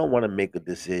 They don't want to make a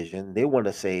decision. They want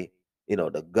to say,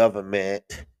 the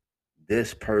government,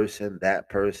 this person, that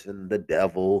person, the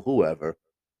devil, whoever,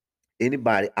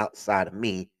 anybody outside of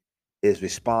me is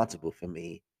responsible for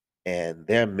me, and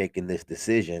they're making this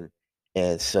decision.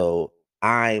 And so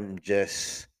I'm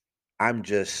just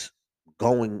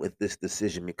going with this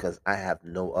decision because I have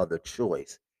no other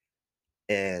choice.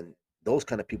 And those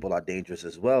kind of people are dangerous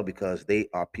as well, because they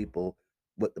are people,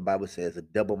 what the Bible says, a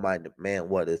double-minded man,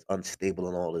 what is unstable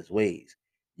in all his ways.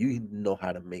 You know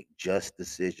how to make just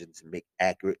decisions, make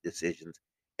accurate decisions,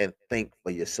 and think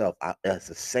for yourself. That's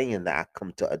a saying that I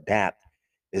come to adapt,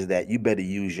 is that you better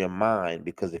use your mind,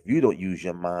 because if you don't use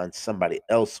your mind, somebody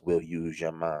else will use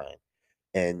your mind.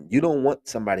 And you don't want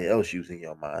somebody else using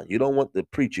your mind. You don't want the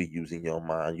preacher using your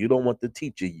mind. You don't want the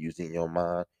teacher using your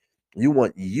mind. You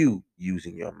want you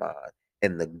using your mind,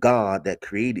 and the God that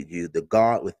created you, the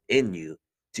God within you,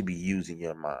 to be using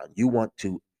your mind. You want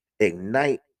to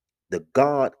ignite the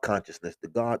God consciousness, the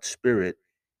God spirit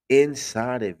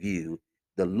inside of you,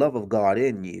 the love of God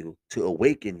in you, to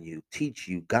awaken you, teach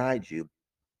you, guide you.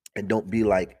 And don't be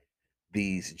like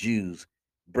these Jews,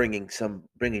 bringing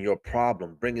your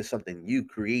problem, bringing something you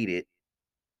created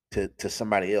to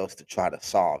somebody else to try to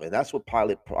solve. And that's what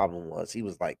Pilate problem was. He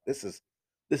was like, this is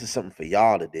something for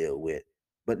y'all to deal with.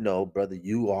 But no, brother,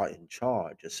 you are in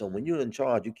charge. And so when you're in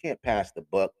charge, you can't pass the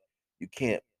buck. You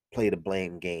can't play the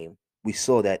blame game. We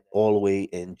saw that all the way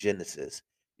in Genesis,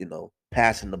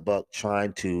 passing the buck,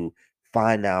 trying to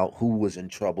find out who was in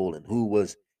trouble and who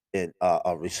was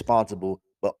responsible.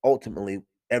 But ultimately,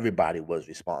 everybody was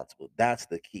responsible. That's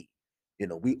the key.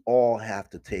 We all have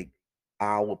to take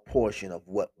our portion of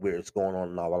what where it's going on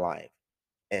in our life,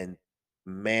 and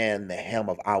man the helm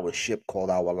of our ship called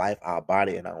our life, our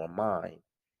body, and our mind,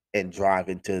 and drive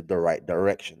into the right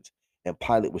directions. And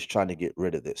Pilate was trying to get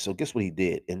rid of this. So guess what he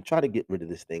did? And try to get rid of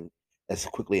this thing as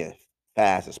quickly and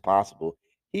fast as possible.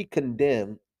 He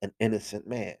condemned an innocent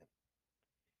man.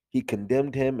 He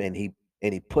condemned him, and he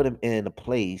put him in a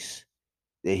place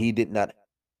that he did not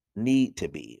need to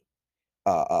be.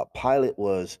 Pilate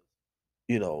was,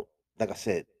 you know, like I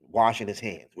said, washing his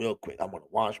hands real quick. I want to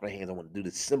wash my hands. I want to do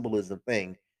the symbolism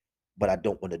thing, but I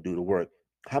don't want to do the work.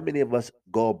 How many of us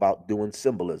go about doing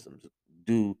symbolisms,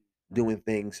 do doing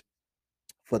things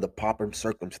for the proper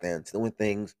circumstance, doing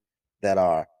things that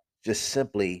are just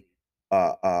simply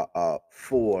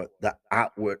for the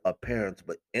outward appearance,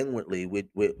 but inwardly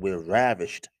we're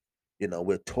ravished.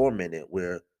 We're tormented.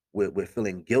 We're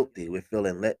feeling guilty. We're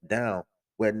feeling let down.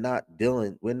 We're not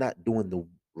doing the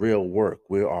real work.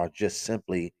 We are just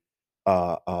simply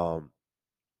uh, um,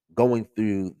 going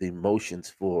through the motions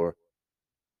for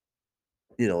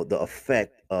the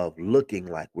effect of looking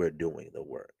like we're doing the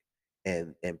work.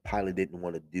 And Pilate didn't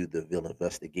want to do the real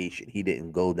investigation. He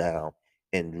didn't go down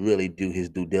and really do his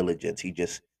due diligence. He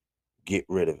just get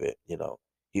rid of it.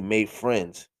 He made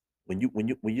friends. When you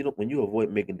avoid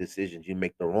making decisions, you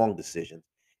make the wrong decisions,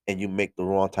 and you make the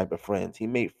wrong type of friends. He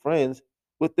made friends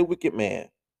with the wicked man.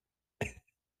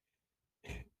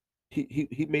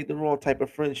 He made the wrong type of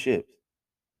friendships.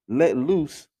 Let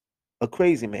loose a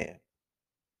crazy man,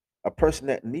 a person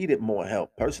that needed more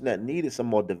help, person that needed some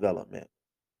more development.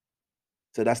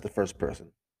 So that's the first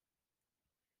person.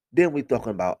 Then we're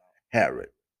talking about Herod,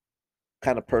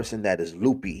 kind of person that is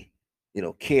loopy,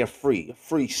 carefree, a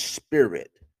free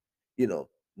spirit,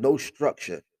 no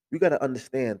structure. You got to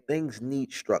understand things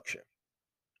need structure.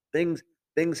 Things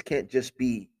things can't just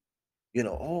be.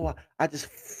 Oh, I just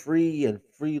free and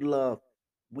free love.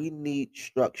 We need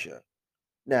structure.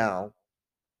 Now,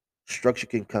 structure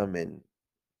can come in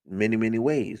many, many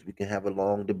ways. We can have a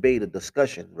long debate, a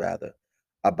discussion rather,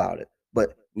 about it.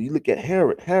 But when you look at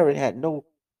Herod, Herod had no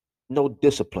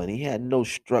discipline. He had no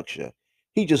structure.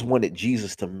 He just wanted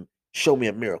Jesus to show me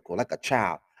a miracle, like a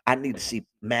child. I need to see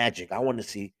magic. I want to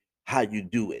see how you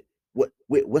do it.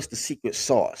 What's the secret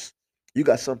sauce? You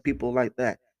got some people like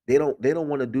that. They don't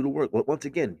want to do the work. But once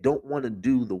again, don't want to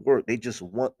do the work. They just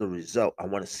want the result. I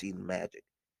want to see the magic.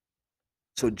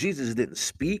 So Jesus didn't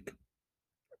speak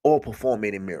or perform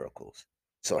any miracles.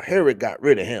 So Herod got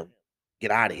rid of him.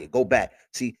 Get out of here. Go back.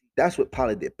 See, that's what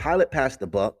Pilate did. Pilate passed the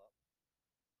buck,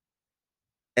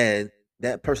 and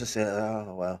that person said,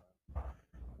 "Oh well,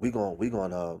 we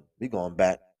going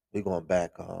back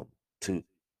to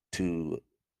to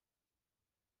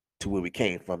to where we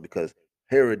came from because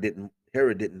Herod didn't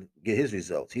get his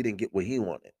results. He didn't get what he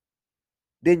wanted.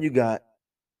 Then you got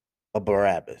a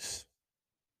Barabbas.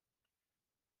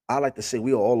 I like to say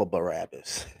we are all a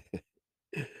Barabbas,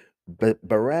 but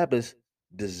Barabbas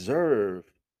deserved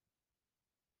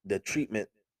the treatment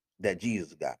that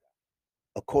Jesus got,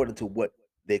 according to what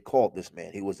they called this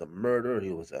man. He was a murderer.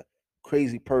 He was a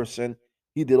crazy person.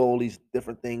 He did all these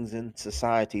different things in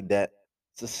society that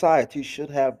society should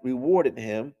have rewarded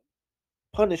him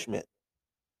punishment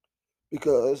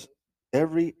because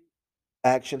every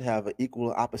action have an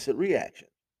equal and opposite reaction.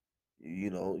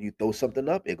 You throw something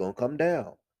up, it's gonna come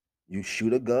down. You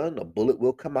shoot a gun, a bullet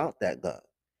will come out that gun.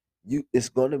 It's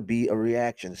gonna be a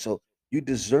reaction. So you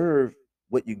deserve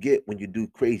what you get when you do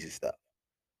crazy stuff.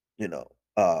 you know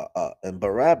and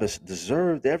Barabbas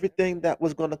deserved everything that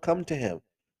was going to come to him.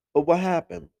 But what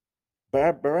happened?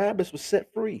 Barabbas was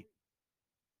set free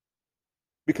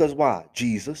because why?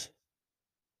 Jesus.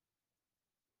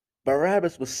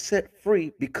 Barabbas was set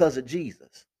free because of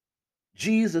Jesus.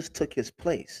 Jesus took his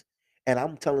place. And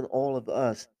I'm telling all of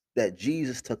us that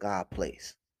Jesus took our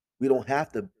place. We don't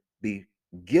have to be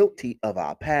guilty of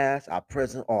our past, our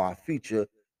present, or our future,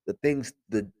 the things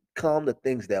that come, the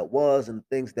things that was, and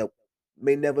things that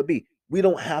may never be. We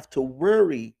don't have to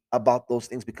worry about those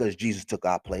things because Jesus took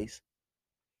our place.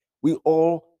 We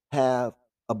all have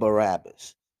a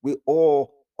Barabbas. We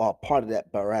all are part of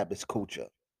that Barabbas culture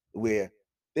where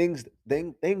things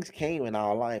came in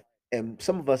our life and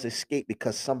some of us escaped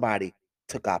because somebody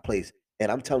took our place.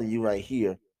 And I'm telling you right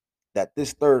here that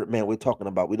this third man we're talking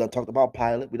about, we done talked about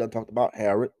Pilate, we done talked about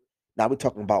Herod. Now we're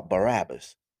talking about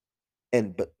Barabbas.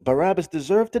 And Barabbas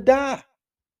deserved to die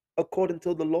according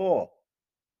to the law,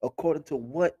 according to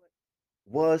what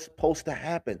was supposed to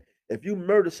happen. If you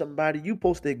murder somebody, you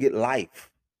supposed to get life.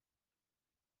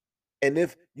 And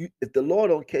if the law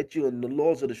don't catch you and the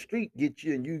laws of the street get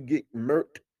you and you get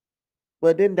murked,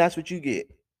 well then that's what you get.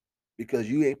 Because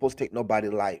you ain't supposed to take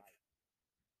nobody's life.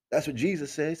 That's what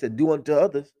Jesus said. He said, do unto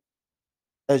others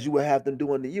as you would have them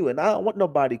do unto you. And I don't want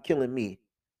nobody killing me.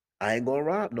 I ain't gonna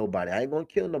rob nobody. I ain't gonna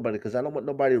kill nobody because I don't want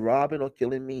nobody robbing or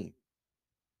killing me.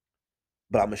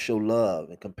 But I'm gonna show love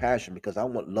and compassion because I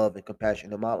want love and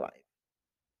compassion in my life.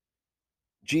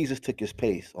 Jesus took his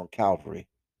place on Calvary.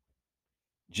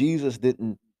 Jesus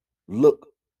didn't look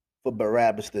for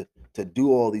Barabbas to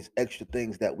do all these extra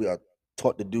things that we are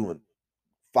taught to do and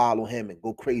follow him and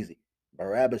go crazy.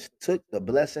 Barabbas took the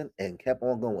blessing and kept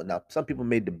on going. Now, some people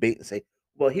may debate and say,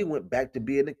 well, he went back to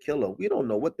being a killer. We don't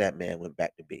know what that man went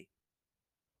back to be.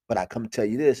 But I come to tell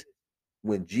you this,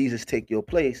 when Jesus take your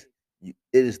place, it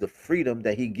is the freedom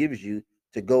that he gives you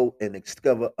to go and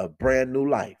discover a brand new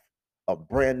life, a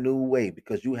brand new way,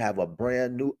 because you have a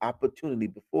brand new opportunity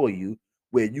before you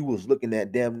where you was looking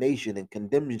at damnation and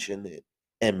condemnation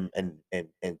and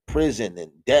prison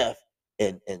and death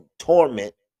and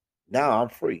torment. Now I'm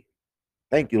free.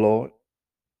 Thank you, Lord.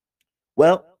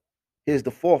 Well, here's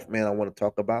the fourth man I want to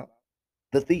talk about,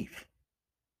 the thief.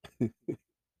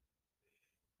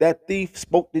 That thief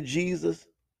spoke to Jesus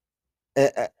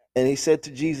and he said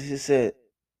to Jesus, he said,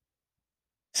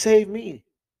 save me.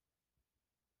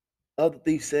 Other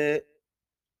thief said,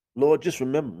 Lord, just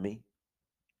remember me.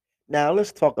 Now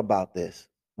let's talk about this.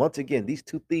 Once again, these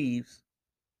two thieves,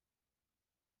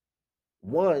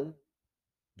 one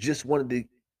just wanted to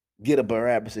get a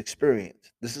Barabbas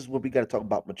experience. This is what we got to talk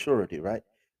about maturity, right?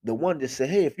 The one just said,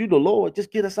 hey, if you the Lord,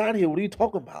 just get us out of here. What are you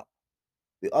talking about?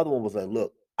 The other one was like,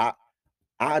 look, I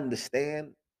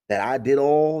understand that I did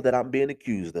all that I'm being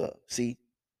accused of. See,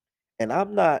 and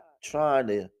I'm not trying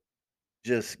to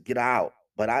just get out,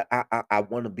 but I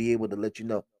want to be able to let you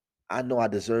know I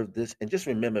deserve this, and just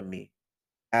remember me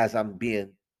as I'm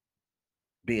being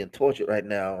tortured right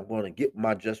now. I'm going to get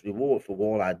my just reward for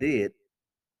all I did.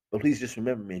 But please just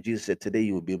remember me. And Jesus said, today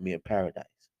you will be with me in paradise.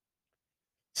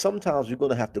 Sometimes you're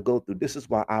going to have to go through. This is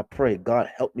why I pray, God,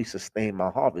 help me sustain my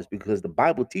harvest, because the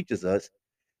Bible teaches us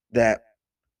that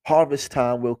harvest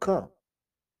time will come.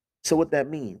 So what that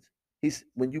means, he's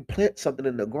when you plant something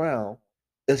in the ground,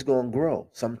 it's going to grow.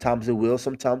 Sometimes it will,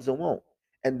 sometimes it won't.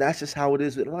 And that's just how it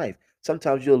is with life.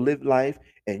 Sometimes you'll live life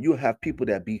and you'll have people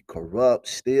that be corrupt,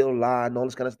 steal, lie, and all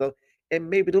this kind of stuff. And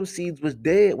maybe those seeds was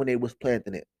dead when they was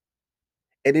planting it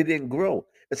and it didn't grow.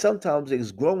 And sometimes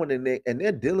it's growing and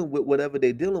they're dealing with whatever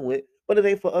they're dealing with, but it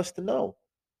ain't for us to know.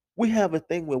 We have a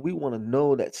thing where we want to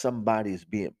know that somebody is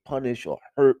being punished or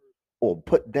hurt or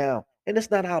put down, and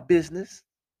it's not our business.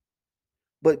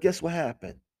 But guess what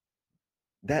happened?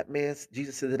 That man,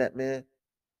 Jesus said to that man,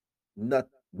 not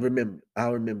remember,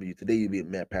 I'll remember you. Today you'll be in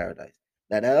my paradise.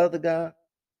 Now that other guy,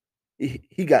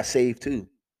 he got saved too.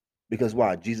 Because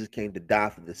why? Jesus came to die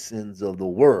for the sins of the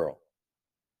world.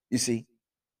 You see?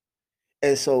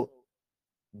 And so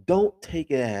don't take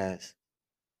it as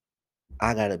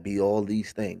I gotta be all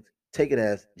these things. Take it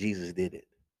as Jesus did it.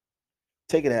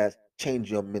 Take it as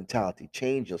change your mentality,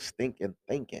 change your stinking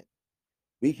thinking.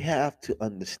 We have to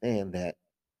understand that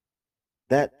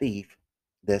that thief,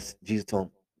 that's Jesus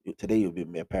told him, today you'll be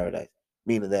in paradise.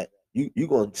 Meaning that you're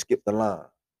gonna skip the line.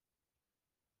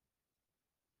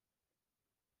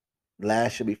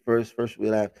 Last should be first, first should be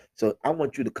last. So I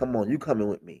want you to come on. You coming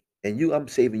with me, and I'm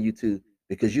saving you too,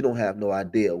 because you don't have no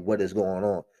idea what is going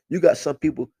on. You got some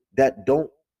people that don't.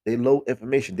 They low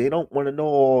information. They don't want to know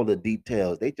all the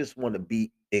details. They just want to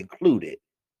be included.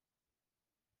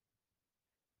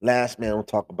 Last man we'll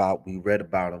talk about. We read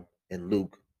about him in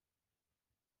Luke.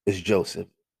 Is Joseph.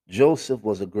 Joseph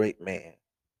was a great man.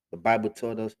 The Bible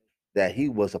told us that he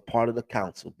was a part of the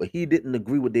council, but he didn't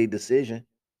agree with their decision.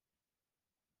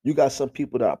 You got some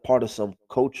people that are part of some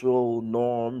cultural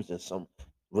norms and some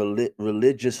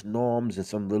religious norms and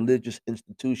some religious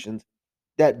institutions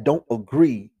that don't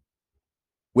agree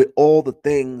with all the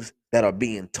things that are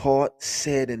being taught,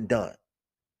 said, and done.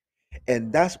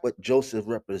 And that's what Joseph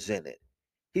represented.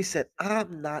 He said,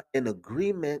 I'm not in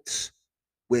agreements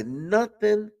with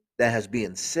nothing that has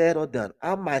been said or done.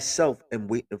 I myself am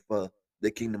waiting for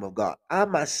the kingdom of God. I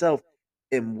myself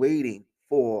am waiting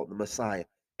for the Messiah.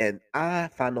 And I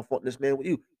find no fault in this man with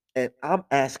you. And I'm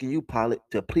asking you, Pilate,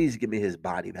 to please give me his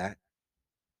body back.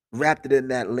 Wrapped it in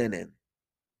that linen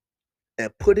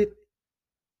and put it,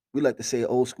 we like to say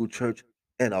old school church,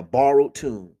 in a borrowed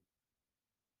tomb.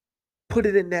 Put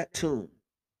it in that tomb.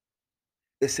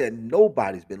 It said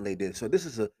nobody's been laid there. So this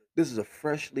is a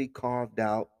freshly carved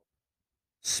out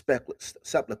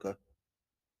sepulcher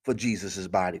for Jesus's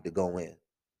body to go in.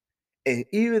 And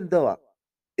even though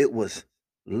it was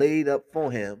laid up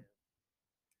for him,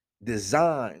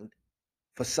 designed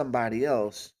for somebody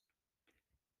else,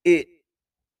 it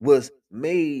was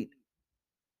made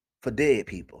for dead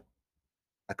people.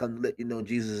 I come to let you know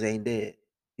Jesus ain't dead.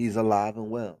 He's alive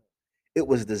and well. It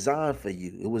was designed for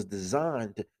you. It was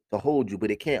designed to hold you,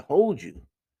 but it can't hold you.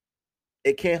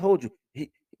 It can't hold you.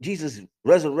 Jesus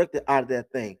resurrected out of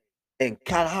that thing and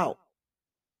got out.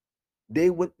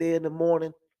 They went there in the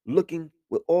morning looking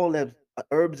with all them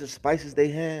herbs and spices they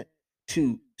had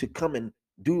to come and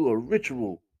do a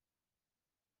ritual,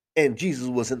 and Jesus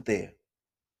wasn't there.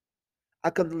 I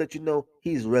come to let you know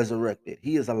he's resurrected.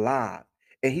 He is alive,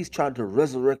 and he's trying to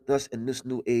resurrect us in this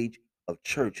new age of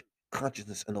church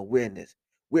consciousness and awareness.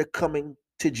 We're coming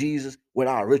to Jesus with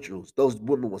our rituals. Those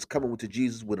women was coming to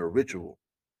Jesus with a ritual,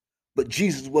 but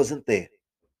Jesus wasn't there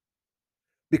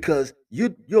because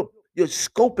you're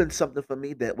scoping something for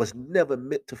me that was never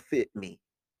meant to fit me.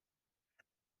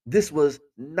 This was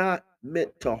not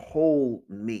meant to hold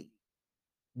me.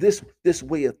 This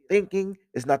way of thinking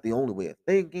is not the only way of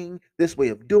thinking. This way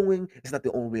of doing is not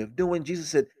the only way of doing. Jesus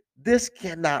said, "This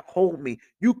cannot hold me.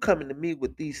 You coming to me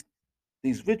with these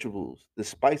rituals, the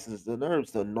spices and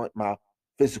herbs to anoint my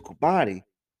physical body,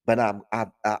 but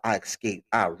I escaped.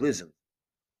 I risen.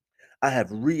 I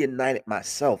have reunited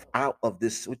myself out of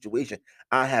this situation.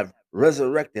 I have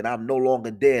resurrected. I'm no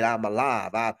longer dead. I'm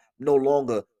alive. I'm no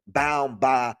longer bound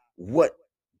by what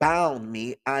bound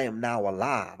me. I am now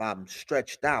alive. I'm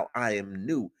stretched out. I am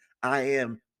new. I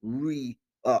am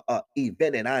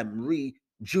evented. I am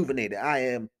rejuvenated. I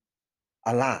am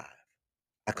alive.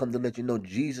 I come to let you know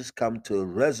Jesus come to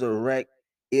resurrect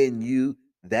in you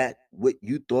that what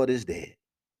you thought is dead.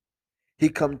 He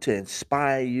come to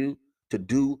inspire you to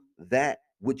do that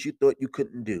which you thought you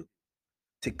couldn't do,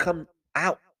 to come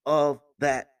out of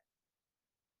that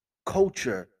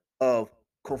culture of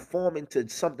conforming to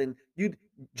something. You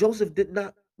Joseph did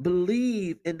not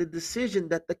believe in the decision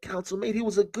that the council made. He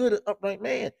was a good and upright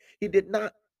man. He did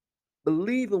not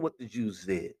Believe in what the Jews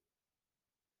did.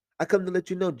 I come to let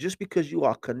you know just because you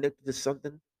are connected to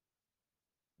something,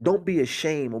 don't be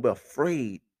ashamed or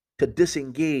afraid to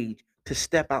disengage, to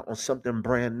step out on something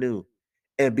brand new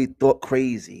and be thought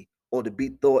crazy or to be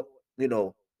thought,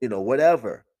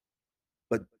 whatever.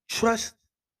 But trust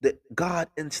the God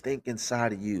instinct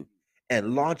inside of you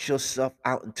and launch yourself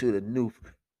out into the new,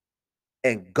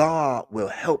 and God will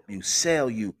help you, sell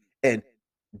you, and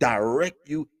direct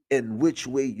you in which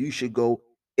way you should go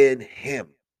in Him.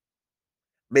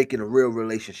 Making a real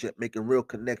relationship, making real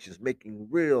connections, making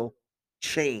real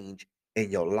change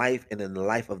in your life and in the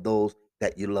life of those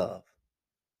that you love.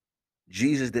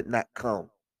 Jesus did not come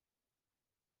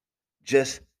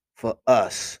just for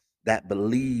us that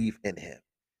believe in Him,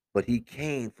 but He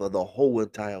came for the whole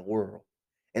entire world.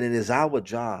 And it is our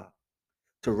job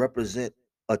to represent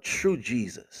a true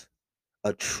Jesus,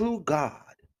 a true God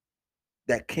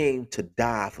that came to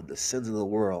die for the sins of the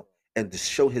world and to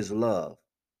show His love,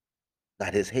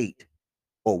 not His hate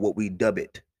or what we dub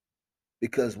it.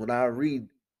 Because when I read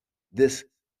this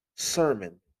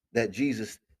sermon that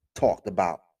Jesus talked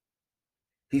about,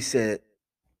 He said,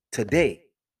 today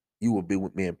you will be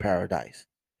with me in paradise.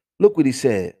 Look what He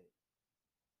said.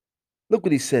 Look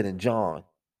what He said in John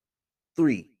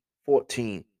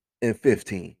 3:14 and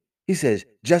 15. He says,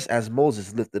 just as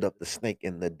Moses lifted up the snake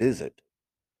in the desert,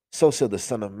 so shall the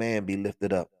Son of Man be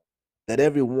lifted up, that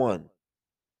everyone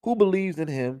who believes in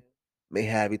Him may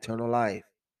have eternal life.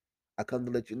 I come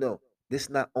to let you know, this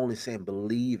not only saying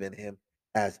believe in Him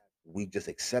as we just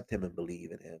accept Him and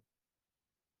believe in Him,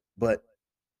 but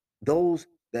those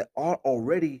that are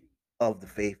already of the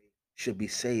faith should be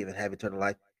saved and have eternal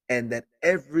life, and that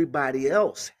everybody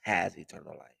else has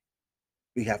eternal life.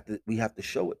 We have to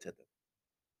show it to them.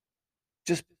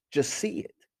 Just see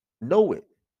it, know it.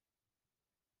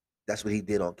 That's what He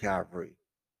did on Calvary.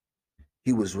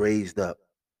 He was raised up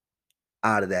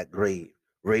out of that grave,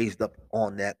 raised up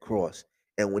on that cross.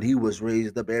 And when He was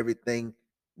raised up, everything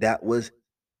that was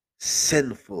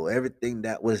sinful, everything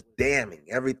that was damning,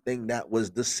 everything that was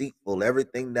deceitful,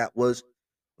 everything that was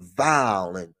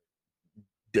vile and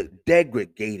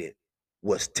degraded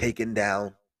was taken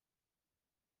down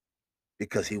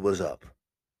because He was up.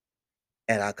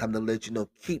 And I come to let you know,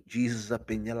 keep Jesus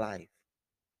up in your life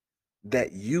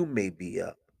that you may be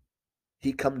up.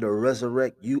 He come to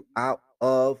resurrect you out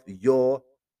of your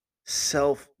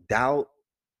self-doubt,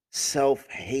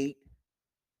 self-hate,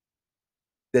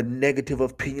 the negative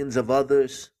opinions of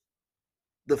others,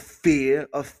 the fear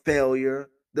of failure,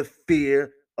 the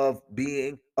fear of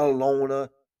being a loner.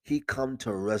 He come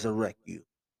to resurrect you.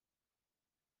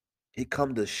 He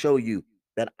come to show you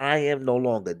that I am no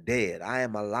longer dead. I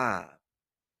am alive.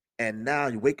 And now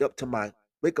you wake up to my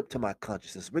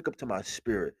consciousness, wake up to my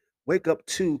spirit, wake up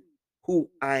to who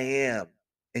I am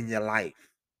in your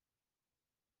life.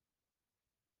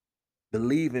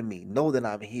 Believe in me. Know that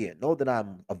I'm here. Know that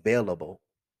I'm available.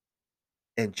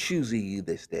 And choosing you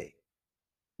this day.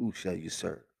 Who shall you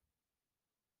serve?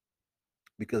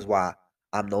 Because why?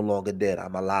 I'm no longer dead.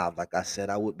 I'm alive, like I said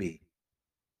I would be.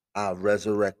 I'm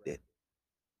resurrected.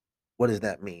 What does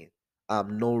that mean?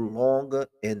 I'm no longer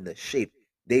in the shape.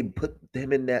 They put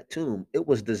him in that tomb. It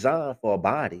was designed for a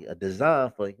body, a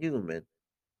design for a human,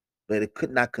 but it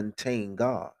could not contain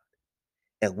God.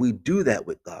 And we do that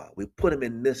with God. We put him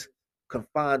in this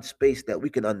confined space that we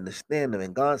can understand him.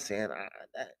 And God's saying,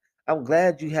 I'm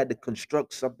glad you had to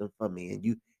construct something for me and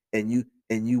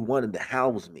you wanted to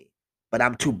house me, but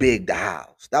I'm too big to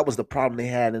house. That was the problem they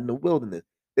had in the wilderness.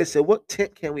 They said, what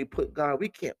tent can we put God? We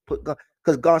can't put God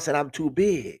because God said, I'm too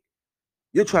big.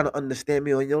 You're trying to understand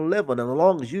me on your level. And as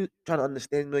long as you trying to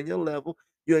understand me on your level,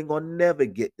 you ain't gonna never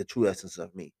get the true essence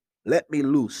of me. Let me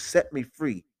loose, set me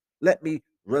free. Let me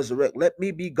resurrect. Let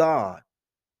me be God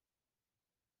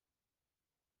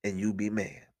and you be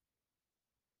man.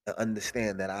 And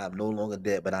understand that I am no longer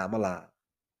dead, but I'm alive.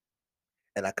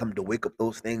 And I come to wake up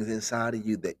those things inside of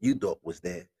you that you thought was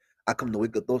dead. I come to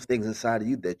wake up those things inside of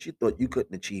you that you thought you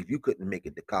couldn't achieve. You couldn't make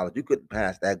it to college. You couldn't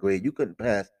pass that grade. You couldn't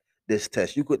pass this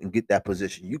test. You couldn't get that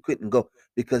position. You couldn't go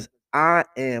because I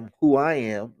am who I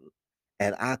am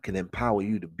and I can empower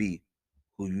you to be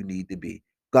who you need to be.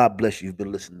 God bless you. You've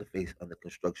been listening to Faith Under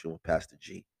Construction with Pastor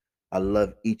G. I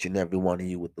love each and every one of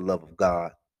you with the love of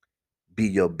God. Be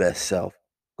your best self.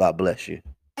 God bless you.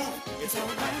 It's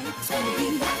alright, it's gonna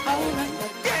be alright.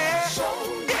 Yeah,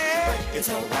 yeah. It's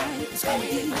alright, it's gonna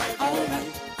be alright.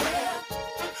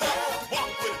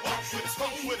 Walk with it, walk with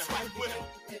it, walk with it.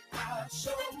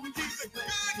 He's a good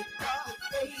God.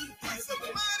 He's a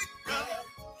mighty God.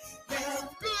 He's a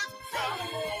good God.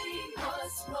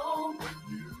 What's wrong with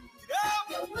you?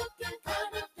 You're looking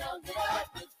kind of young.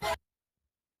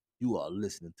 You are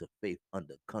listening to Faith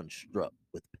Under Construct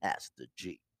with Pastor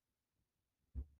G.